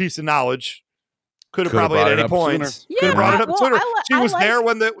 good piece of knowledge. Could have probably at any point. Could have brought it up sooner.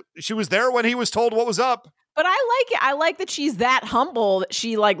 She was there when he was told what was up. But I like it. I like that she's that humble that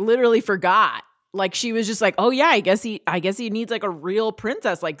she like literally forgot. Like she was just like, oh yeah, I guess he needs like a real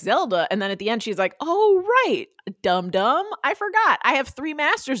princess like Zelda. And then at the end, she's like, oh right, dumb. I forgot. I have 3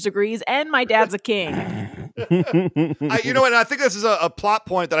 master's degrees and my dad's a king. And I think this is a plot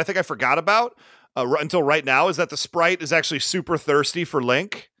point that I think I forgot about until right now, is that the sprite is actually super thirsty for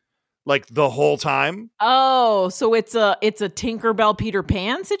Link, like the whole time. Oh, so it's a Tinkerbell Peter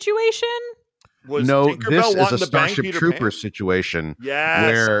Pan situation? Was no, Tinkerbell this is a Starship Troopers situation. Yes.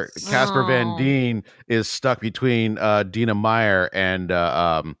 Where Casper Van Dien is stuck between Dina Meyer and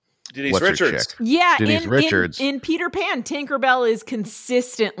Denise Richards. Yeah, Denise Richards. In Peter Pan, Tinkerbell is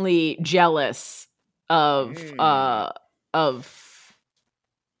consistently jealous of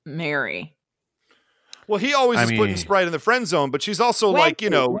Mary. Well, he always is putting Sprite in the friend zone, but she's also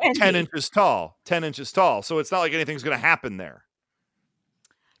 10 inches tall. 10 inches tall. So it's not like anything's going to happen there.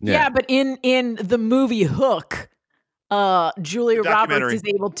 Yeah, but in the movie Hook, Julia Roberts is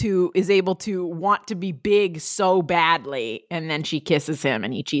able to want to be big so badly, and then she kisses him,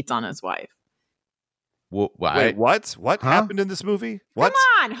 and he cheats on his wife. Wait, what? What happened in this movie? What?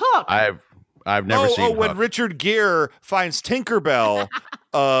 Come on, Hook. I've never seen Hook. When Richard Gere finds Tinkerbell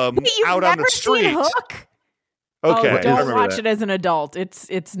out on the street. Seen Hook? Okay, don't watch it as an adult.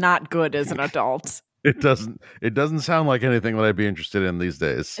 It's not good as an adult. It doesn't sound like anything that I'd be interested in these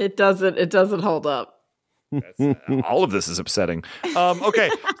days. It doesn't hold up. All of this is upsetting. Okay,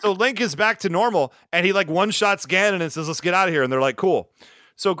 so Link is back to normal, and he like one-shots Ganon and says, "Let's get out of here." And they're like, "Cool."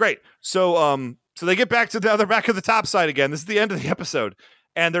 So great. So they get back to the other back of the top side again. This is the end of the episode,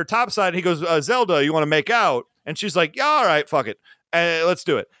 and they're top side. He goes, "Zelda, you want to make out?" And she's like, "Yeah, all right, fuck it, let's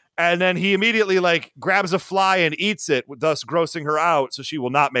do it." And then he immediately like grabs a fly and eats it, thus grossing her out, so she will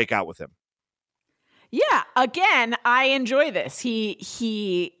not make out with him. Yeah, again, I enjoy this.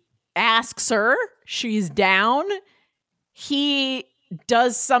 He asks her, she's down. He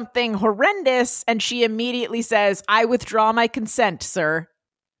does something horrendous, and she immediately says, "I withdraw my consent, sir."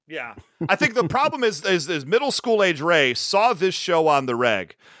 Yeah. I think the problem is middle school age Ray saw this show on the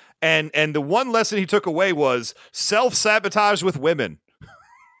reg, and the one lesson he took away was self-sabotage with women.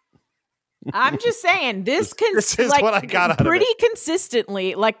 I'm just saying this is like, what I got out pretty of it.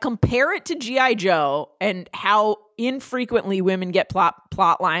 Consistently. Like compare it to G.I. Joe and how infrequently women get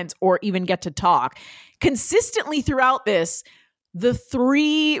plot lines or even get to talk. Consistently throughout this, the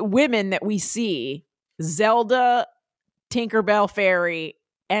 3 women that we see, Zelda, Tinkerbell Fairy,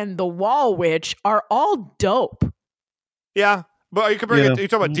 and the Wall Witch, are all dope. Yeah. But are you comparing it? Are you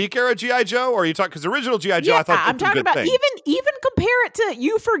talking about Deke era G.I. Joe, or are you talking because original G.I. Joe? I thought I'm talking about even compare it to.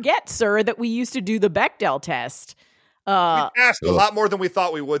 You forget, sir, that we used to do the Bechdel test. We asked a lot more than we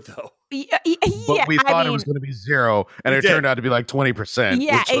thought we would, though. But we thought it was going to be 0, and it turned out to be like 20%.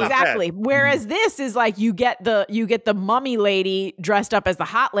 Yeah, exactly. Whereas this is like you get the mummy lady dressed up as the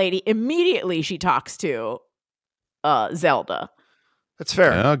hot lady. Immediately she talks to Zelda. That's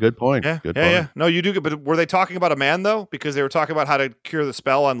fair. Yeah, good point. Yeah, good yeah, point. yeah. No, you do. But were they talking about a man though? Because they were talking about how to cure the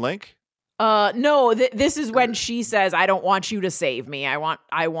spell on Link. No, this is when she says, "I don't want you to save me. I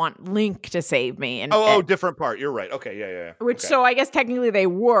want Link to save me." And Different part. You're right. Okay, yeah. Which okay. So I guess technically they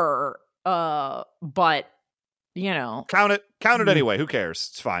were, but count it anyway. Who cares?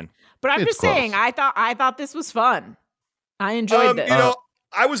 It's fine. But I'm It's just saying, close. I thought this was fun. I enjoyed this.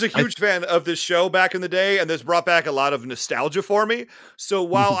 I was a huge fan of this show back in the day, and this brought back a lot of nostalgia for me. So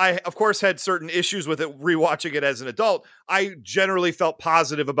while I, of course, had certain issues with it rewatching it as an adult, I generally felt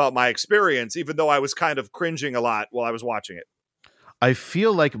positive about my experience, even though I was kind of cringing a lot while I was watching it. I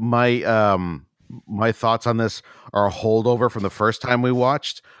feel like my my thoughts on this are a holdover from the first time we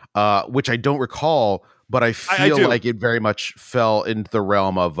watched, which I don't recall, but I feel like it very much fell into the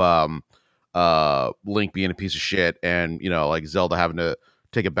realm of Link being a piece of shit and, like Zelda having to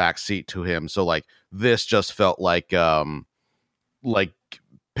take a back seat to him. So like this just felt like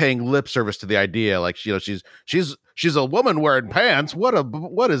paying lip service to the idea. Like, she's a woman wearing pants. What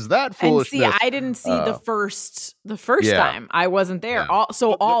is that foolishness? And see, I didn't see the first time. I wasn't there. Yeah.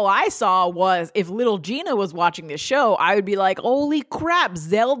 All I saw was if little Gina was watching this show, I would be like, holy crap,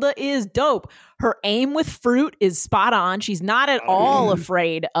 Zelda is dope. Her aim with fruit is spot on. She's not at all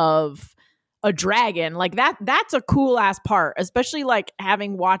afraid of a dragon. Like that's a cool ass part, especially like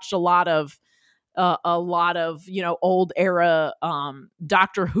having watched a lot of old era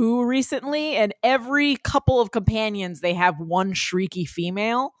Doctor Who recently, and every couple of companions they have one shrieky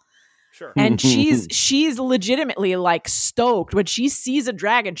female. Sure. And she's legitimately like stoked when she sees a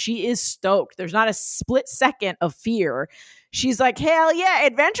dragon. She is stoked. There's not a split second of fear. She's like, hell yeah,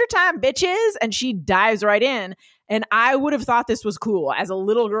 adventure time, bitches. And she dives right in. And I would have thought this was cool. As a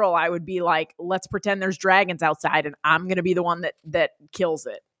little girl, I would be like, let's pretend there's dragons outside and I'm going to be the one that kills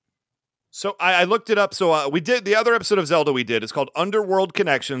it. So I looked it up. So we did the other episode of Zelda we did. It's called Underworld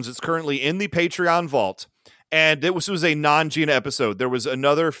Connections. It's currently in the Patreon vault. And this was a non-Gina episode. There was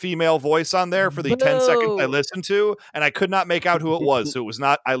another female voice on there for the 10 seconds I listened to, and I could not make out who it was. So it was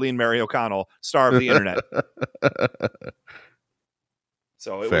not Eileen Mary O'Connell, star of the internet.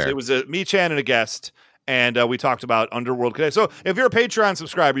 So it was a me, Chan, and a guest. And we talked about Underworld Connect. So if you're a Patreon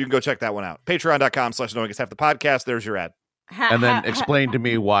subscriber, you can go check that one out. Patreon.com/knowing-it's-half the podcast. There's your ad. And then explain to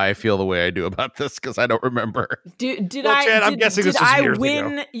me why I feel the way I do about this, because I don't remember. I'm guessing this was years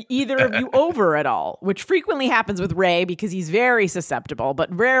win ago. Either of you over at all? Which frequently happens with Ray because he's very susceptible,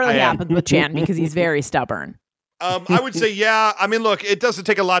 but rarely happens with Chan because he's very stubborn. I would say, yeah. I mean, look, it doesn't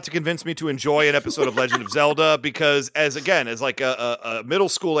take a lot to convince me to enjoy an episode of Legend of Zelda because, as like a middle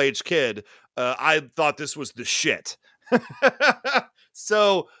school age kid, I thought this was the shit.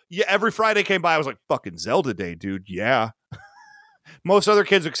 So yeah, every Friday came by, I was like, "Fucking Zelda Day, dude!" Yeah. Most other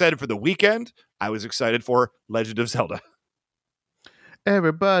kids are excited for the weekend. I was excited for Legend of Zelda.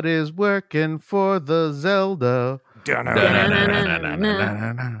 Everybody's working for the Zelda.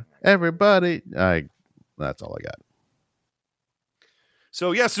 Everybody. That's all I got.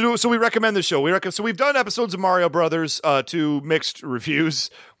 So yes, so we recommend the show. So we've done episodes of Mario Brothers to mixed reviews.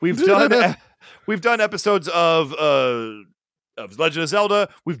 We've done episodes of Legend of Zelda.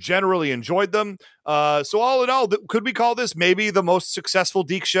 We've generally enjoyed them. So all in all, could we call this maybe the most successful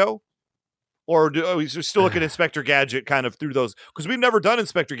Deke show? Or are we still looking at Inspector Gadget kind of through those? Because we've never done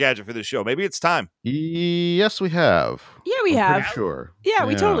Inspector Gadget for this show. Maybe it's time. Yes, we have. Yeah, we have. Pretty sure. Yeah,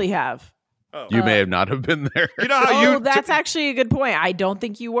 we totally have. Oh. You may have not have been there. You know how that's actually a good point. I don't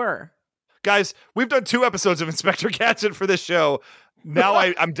think you were. Guys, we've done 2 episodes of Inspector Gadget for this show. Now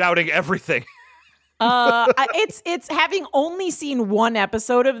I'm doubting everything. It's having only seen 1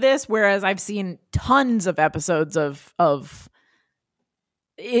 episode of this, whereas I've seen tons of episodes of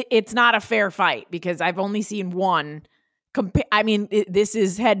it's not a fair fight because I've only seen 1. This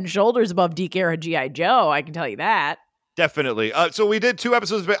is head and shoulders above Deke era G.I. Joe. I can tell you that. Definitely. So we did 2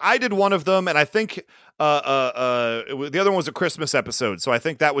 episodes, but I did one of them, and I think the other one was a Christmas episode. So I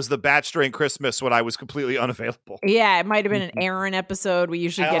think that was the batch during Christmas when I was completely unavailable. Yeah, it might have been an Aaron episode. We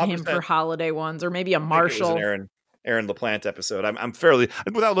usually get him for holiday ones, or maybe a Marshall. It was an Aaron LaPlante episode. I'm fairly,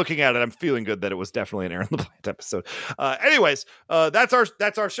 without looking at it, I'm feeling good that it was definitely an Aaron LaPlante episode. Anyways, that's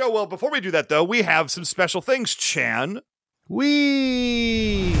our show. Well, before we do that though, we have some special things, Chan.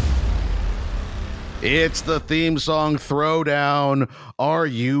 It's the theme song throwdown. Are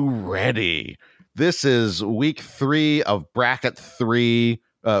you ready? This is week 3 of bracket 3,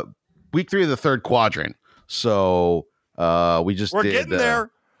 week 3 of the 3rd quadrant. So we're getting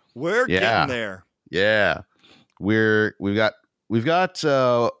there. We're getting there. Yeah, we've got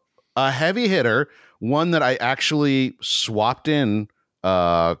a heavy hitter, one that I actually swapped in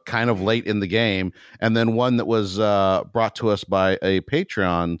kind of late in the game, and then one that was brought to us by a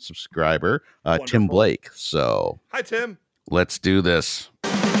Patreon subscriber, Tim Blake. So, hi, Tim. Let's do this.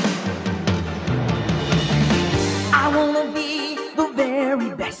 I want to be the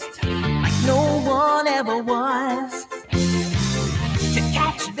very best, like no one ever was. To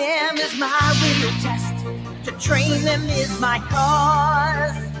catch them is my real test. To train them is my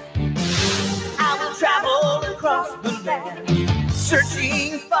cause. I will travel across the land,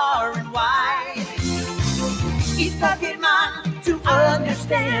 searching far and wide. Each Pokemon to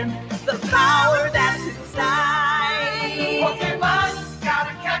understand the power that's inside. Pokemon,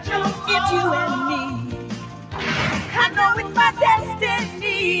 gotta catch 'em all. It's you and me. I know it's my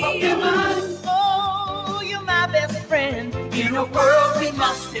destiny. Pokemon, oh, you're my best friend. In a world we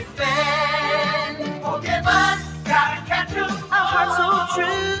must defend. Pokemon, gotta catch 'em all. Our hearts so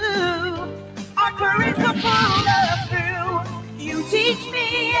true. Our courage will pull us through. You teach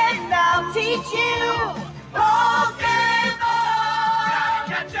me and I'll teach you. Pokemon, gotta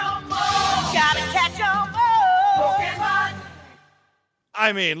catch 'em all. Gotta catch 'em all. Pokemon.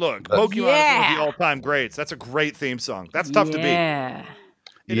 I mean, look, Pokemon is one of the all-time greats. That's a great theme song. That's tough to beat.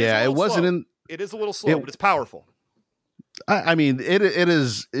 It wasn't in. It is a little slow, but it's powerful. I mean, it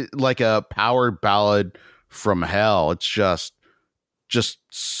is like a powered ballad from hell. It's just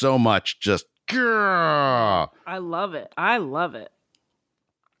so much. Just I love it. I love it.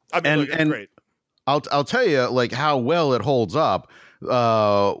 I mean, it's great. I'll tell you like how well it holds up.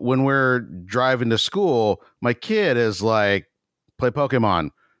 When we're driving to school, my kid is like, play Pokemon.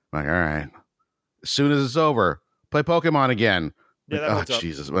 I'm like, all right. As soon as it's over, play Pokemon again. Yeah, like, that holds up.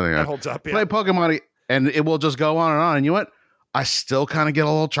 Jesus. That holds up. Yeah. Play Pokemon, and it will just go on and on. And you know what? I still kind of get a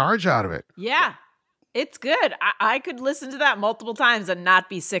little charge out of it. Yeah. It's good. I could listen to that multiple times and not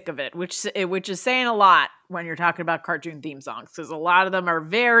be sick of it, which is saying a lot when you're talking about cartoon theme songs, because a lot of them are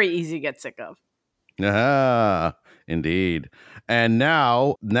very easy to get sick of. Indeed. And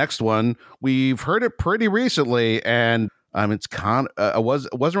now, next one, we've heard it pretty recently, and it's I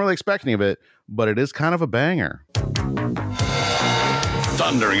wasn't really expecting of it, but it is kind of a banger.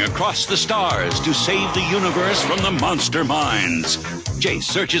 Thundering across the stars to save the universe from the monster minds. Jace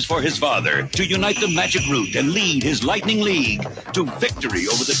searches for his father to unite the magic root and lead his Lightning League to victory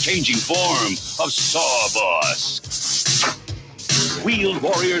over the changing form of Sawboss. Wheeled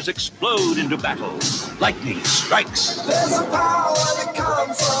warriors explode into battle. Lightning strikes. There's a power that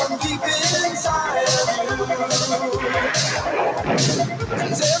comes from deep inside of you.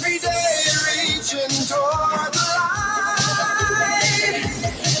 It's every day reaching toward the light.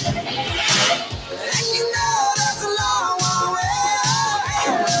 And you know that's a long way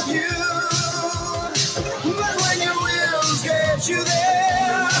from you. But when your wills get you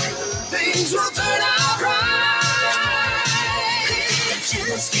there, things will turn out right.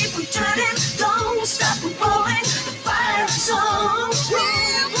 Just keep on turning, don't stop falling. The fire is on.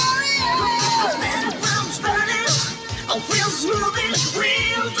 Real warrior, metal drums burning, wheels moving,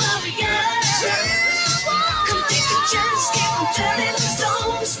 real warrior. Come take a chance, keep on turning,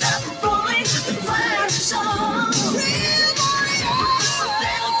 don't stop falling. The fire is on. Real warrior,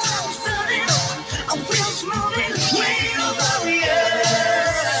 metal drums burning, wheels moving, real warrior.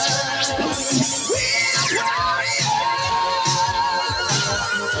 Real warrior.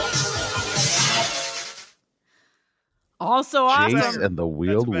 Also awesome. Jace and the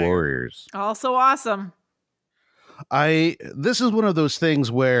Wheeled Warriors. Also awesome. This is one of those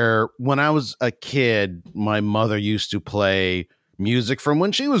things where when I was a kid, my mother used to play music from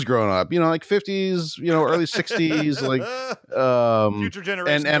when she was growing up, like 50s, early 60s, like Future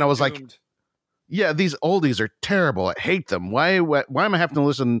generation. And I was like, yeah, these oldies are terrible. I hate them. Why am I having to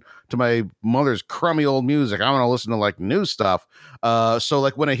listen to my mother's crummy old music? I want to listen to like new stuff. So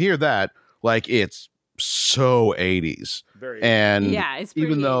like when I hear that, like it's so 80s. And yeah, it's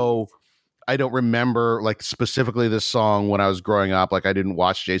even though I don't remember like specifically this song when I was growing up, like I didn't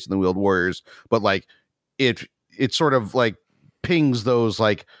watch Jace and the Wheeled Warriors, but like it sort of like pings those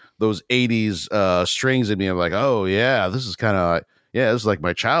 80s strings in me. I'm like, oh yeah, this is kind of this is like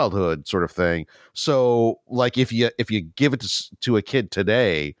my childhood sort of thing. So like if you give it to a kid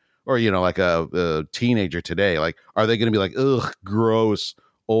today, or like a teenager today, like are they going to be like, ugh, gross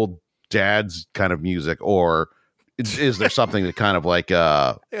old dad's kind of music, or is there something that kind of like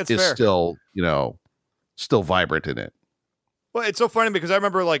is fair. Still still vibrant in it? Well, it's so funny because I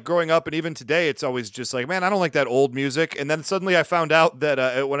remember like growing up, and even today, it's always just like, man, I don't like that old music. And then suddenly I found out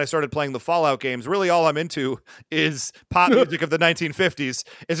that when I started playing the Fallout games, really all I'm into is pop music of the 1950s,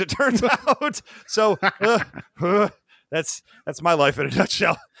 as it turns out. So that's my life in a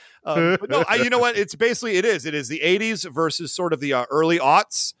nutshell. But no, you know what? It is the 80s versus sort of the early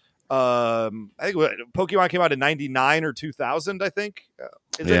aughts. I think Pokemon came out in 99 or 2000, I think.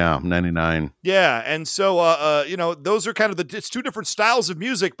 Yeah, 99. Yeah, and so those are kind of it's two different styles of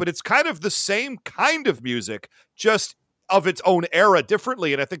music, but it's kind of the same kind of music, just of its own era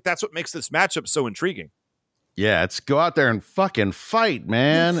differently, and I think that's what makes this matchup so intriguing. Yeah, it's go out there and fucking fight,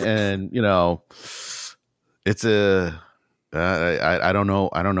 man. And it's I don't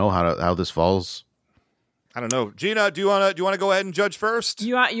know how this falls. I don't know. Gina, do you want to go ahead and judge first?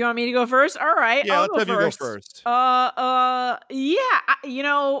 You want me to go first? All right. Yeah, I'll let's have you go first.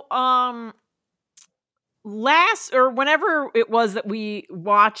 Last or whenever it was that we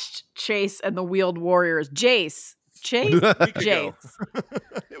watched Chase and the Wheeled Warriors, Jace. It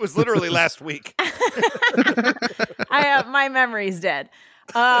was literally last week. My memory's dead.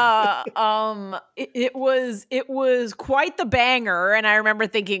 It was quite the banger, and I remember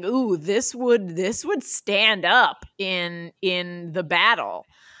thinking, "Ooh, this would stand up in the battle."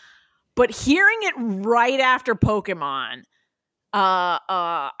 But hearing it right after Pokemon,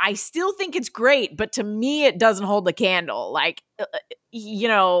 I still think it's great, but to me, it doesn't hold a candle. Like,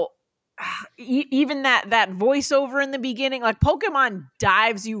 even that voiceover in the beginning, like Pokemon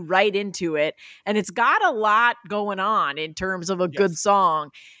dives you right into it, and it's got a lot going on in terms of a good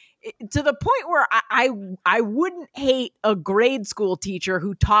song, to the point where I wouldn't hate a grade school teacher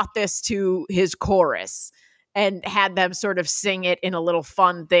who taught this to his chorus and had them sort of sing it in a little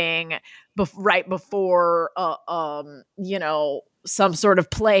fun thing right before some sort of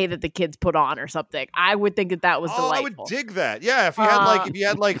play that the kids put on or something. I would think that was delightful. I would dig that. Yeah, if you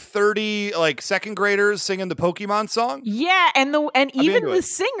had 30 second graders singing the Pokemon song. Yeah, and even the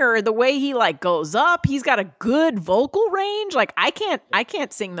singer, the way he goes up, he's got a good vocal range. Like I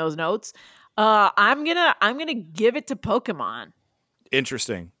can't sing those notes. I'm gonna give it to Pokemon.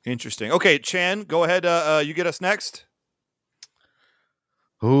 Interesting. Okay, Chan, go ahead. You get us next.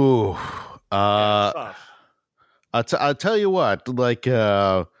 Ooh. I'll tell you what,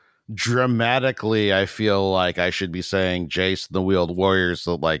 dramatically, I feel like I should be saying Jace and the Wheeled Warriors.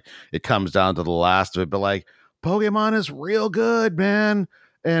 So it comes down to the last of it, but Pokemon is real good, man.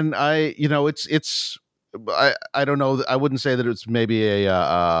 And I don't know. I wouldn't say that it's maybe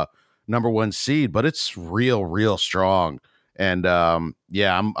a number one seed, but it's real strong. And I'm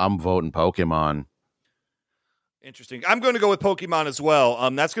voting Pokemon. Interesting. I'm going to go with Pokemon as well.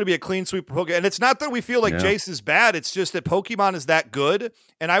 That's going to be a clean sweep for Pokemon. And it's not that we feel like Jace is bad. It's just that Pokemon is that good.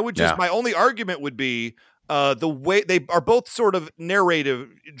 And I would my only argument would be the way they are both sort of narrative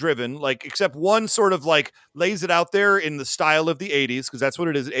driven, except one sort of lays it out there in the style of the 80s, because that's what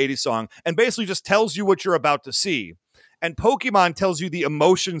it is, an 80s song, and basically just tells you what you're about to see. And Pokemon tells you the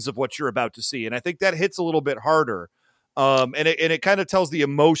emotions of what you're about to see. And I think that hits a little bit harder. And it kind of tells the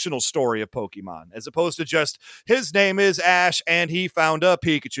emotional story of Pokemon, as opposed to just his name is Ash and he found a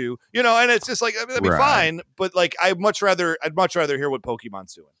Pikachu, and it's just that'd be fine. But I'd much rather hear what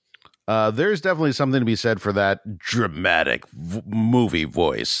Pokemon's doing. There's definitely something to be said for that dramatic movie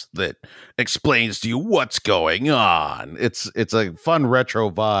voice that explains to you what's going on. It's a fun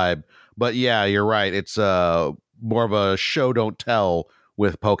retro vibe, but yeah, you're right. It's more of a show don't tell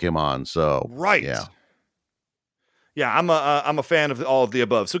with Pokemon. So right. Yeah, I'm a fan of all of the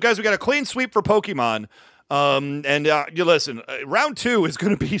above. So, guys, we got a clean sweep for Pokemon. You listen, round 2 is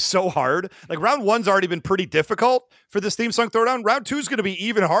going to be so hard. Round 1's already been pretty difficult for this theme song throwdown. Round 2 is going to be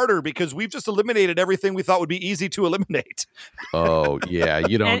even harder because we've just eliminated everything we thought would be easy to eliminate. Oh yeah,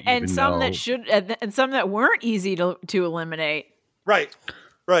 you don't. and some know. and some that weren't easy to eliminate. Right.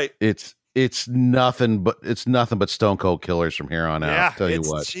 It's nothing but Stone Cold Killers from here on out. Yeah, I'll tell you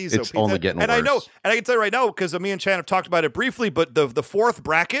what, it's only getting worse. I know, and I can tell you right now, because me and Chan have talked about it briefly, but the fourth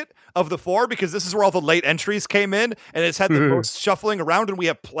bracket of the 4, because this is where all the late entries came in, and it's had the most shuffling around, and we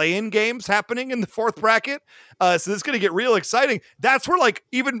have play-in games happening in the 4th bracket. So this is going to get real exciting. That's where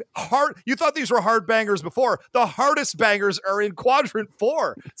even hard. You thought these were hard bangers before. The hardest bangers are in quadrant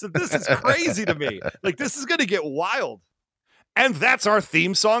 4. So this is crazy to me. This is going to get wild. And that's our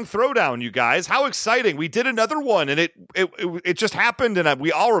theme song throwdown, you guys. How exciting. We did another one, and it just happened, and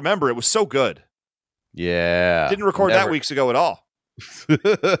we all remember it was so good. Yeah. Didn't record that weeks ago at all.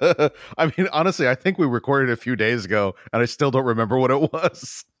 I mean, honestly, I think we recorded it a few days ago, and I still don't remember what it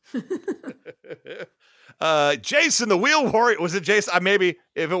was. Jason the Wheel Warrior. Was it Jason? Maybe.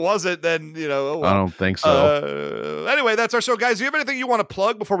 If it wasn't, then, oh well. I don't think so. Anyway, that's our show, guys. Do you have anything you want to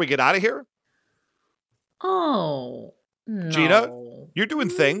plug before we get out of here? Oh, no. Gina, you're doing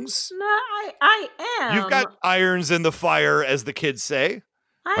things. No, I am. You've got irons in the fire, as the kids say.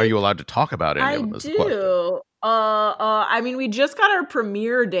 Are you allowed to talk about any of them? I do. I mean, we just got our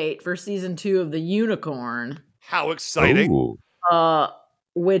premiere date for season 2 of The Unicorn. How exciting! Ooh.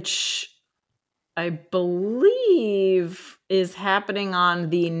 Which I believe is happening on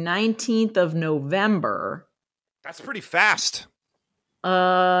the 19th of November. That's pretty fast.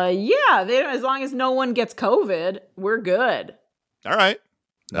 Yeah, as long as no one gets COVID, we're good. All right.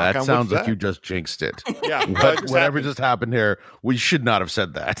 That sounds like you just jinxed it. Yeah. Whatever just happened here, we should not have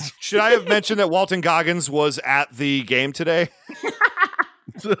said that. Should I have mentioned that Walton Goggins was at the game today?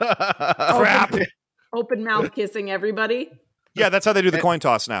 Crap. Open mouth kissing everybody. Yeah, that's how they do the coin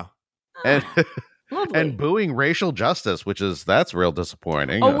toss now. And booing racial justice, that's real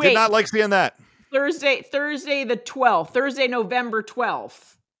disappointing. Oh, wait. Did not like seeing that. Thursday the 12th. Thursday, November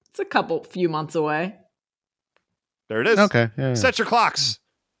 12th. It's a few months away. There it is. Okay. Yeah. Set your clocks.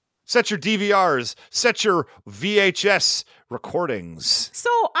 Set your DVRs. Set your VHS recordings. So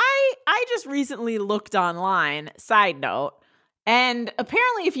I just recently looked online, side note, and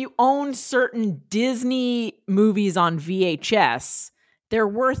apparently if you own certain Disney movies on VHS, they're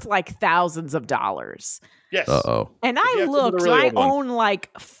worth like thousands of dollars. Yes. Uh-oh. And I looked, I own like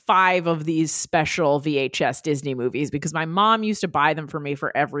 5 of these special VHS Disney movies because my mom used to buy them for me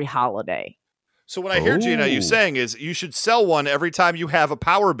for every holiday. So what I hear, Gina, you saying is you should sell one every time you have a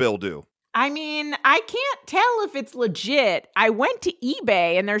power bill due. I mean, I can't tell if it's legit. I went to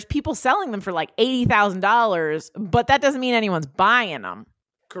eBay and there's people selling them for like $80,000, but that doesn't mean anyone's buying them.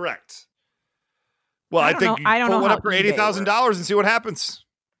 Correct. Well, I think you put one up for $80,000 and see what happens.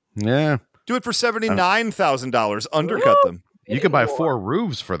 Yeah. Do it for $79,000. Undercut them. You could buy 4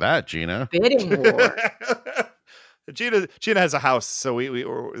 roofs for that, Gina. Bidding war. Gina has a house, so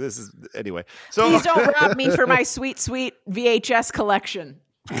this is anyway. So please don't rob me for my sweet VHS collection.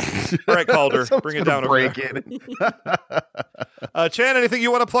 All right, Calder, bring it down. Break it. Chan, anything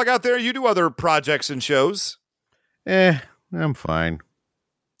you want to plug out there? You do other projects and shows. I'm fine.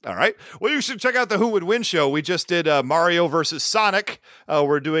 All right. Well, you should check out the Who Would Win show. We just did Mario versus Sonic.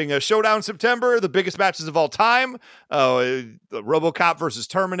 We're doing a Showdown September, the biggest matches of all time. The RoboCop versus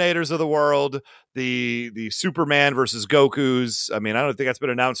Terminators of the world. The Superman versus Goku's. I mean, I don't think that's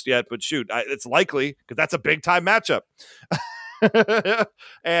been announced yet, but shoot, it's likely because that's a big time matchup.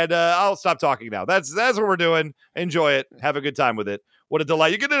 And I'll stop talking now. That's what we're doing. Enjoy it. Have a good time with it. What a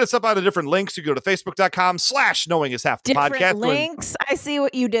delight. You can hit us up on the different links. You go to facebook.com/knowingishalfthe different podcast. Links. I see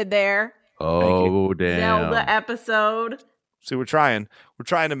what you did there. Oh, damn. Zelda episode. See, we're trying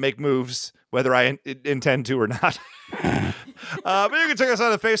to make moves, whether I intend to or not. But you can check us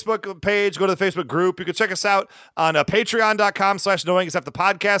out on the Facebook page. Go to the Facebook group. You can check us out on patreon.com/knowingishalfthe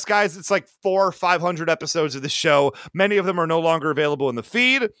podcast, guys. It's like 400 or 500 episodes of this show. Many of them are no longer available in the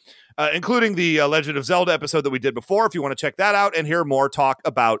feed, including the Legend of Zelda episode that we did before. If you want to check that out and hear more talk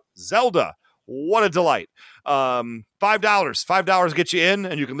about Zelda. What a delight. $5 gets you in,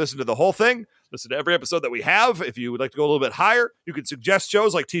 and you can listen to the whole thing. Listen to every episode that we have. If you would like to go a little bit higher, you can suggest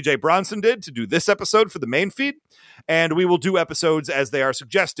shows like TJ Bronson did to do this episode for the main feed. And we will do episodes as they are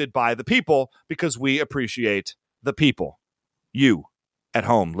suggested by the people because we appreciate the people. You at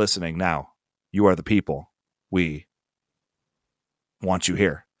home listening now, you are the people. We want you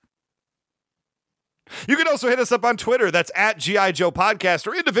here. You can also hit us up on Twitter. That's at G.I. Joe Podcast,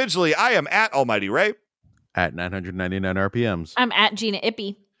 or individually, I am at Almighty Ray. At 999 RPMs. I'm at Gina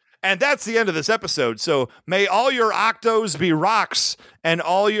Ippy. And that's the end of this episode. So may all your Octos be rocks and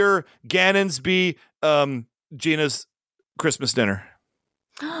all your Ganons be Gina's Christmas dinner.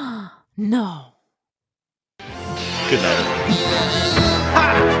 No. Good night.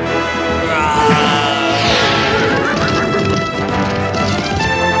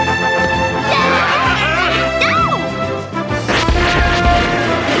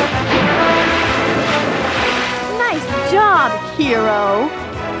 Nice job, hero.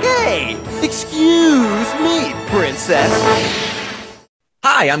 Hey, excuse me, princess.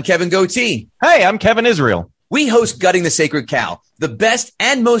 Hi, I'm Kevin Goatee. Hey, I'm Kevin Israel. We host Gutting the Sacred Cow, the best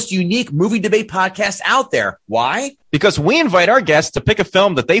and most unique movie debate podcast out there. Why? Because we invite our guests to pick a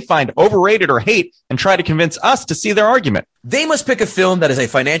film that they find overrated or hate and try to convince us to see their argument. They must pick a film that is a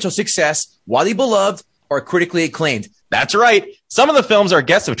financial success, widely beloved, or critically acclaimed. That's right. Some of the films our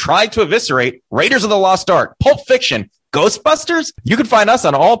guests have tried to eviscerate: Raiders of the Lost Ark, Pulp Fiction, Ghostbusters. You can find us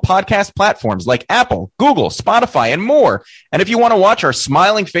on all podcast platforms like Apple, Google, Spotify, and more. And if you want to watch our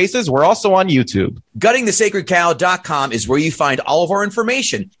smiling faces, we're also on YouTube. GuttingTheSacredCow.com is where you find all of our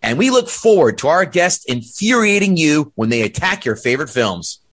information. And we look forward to our guests infuriating you when they attack your favorite films.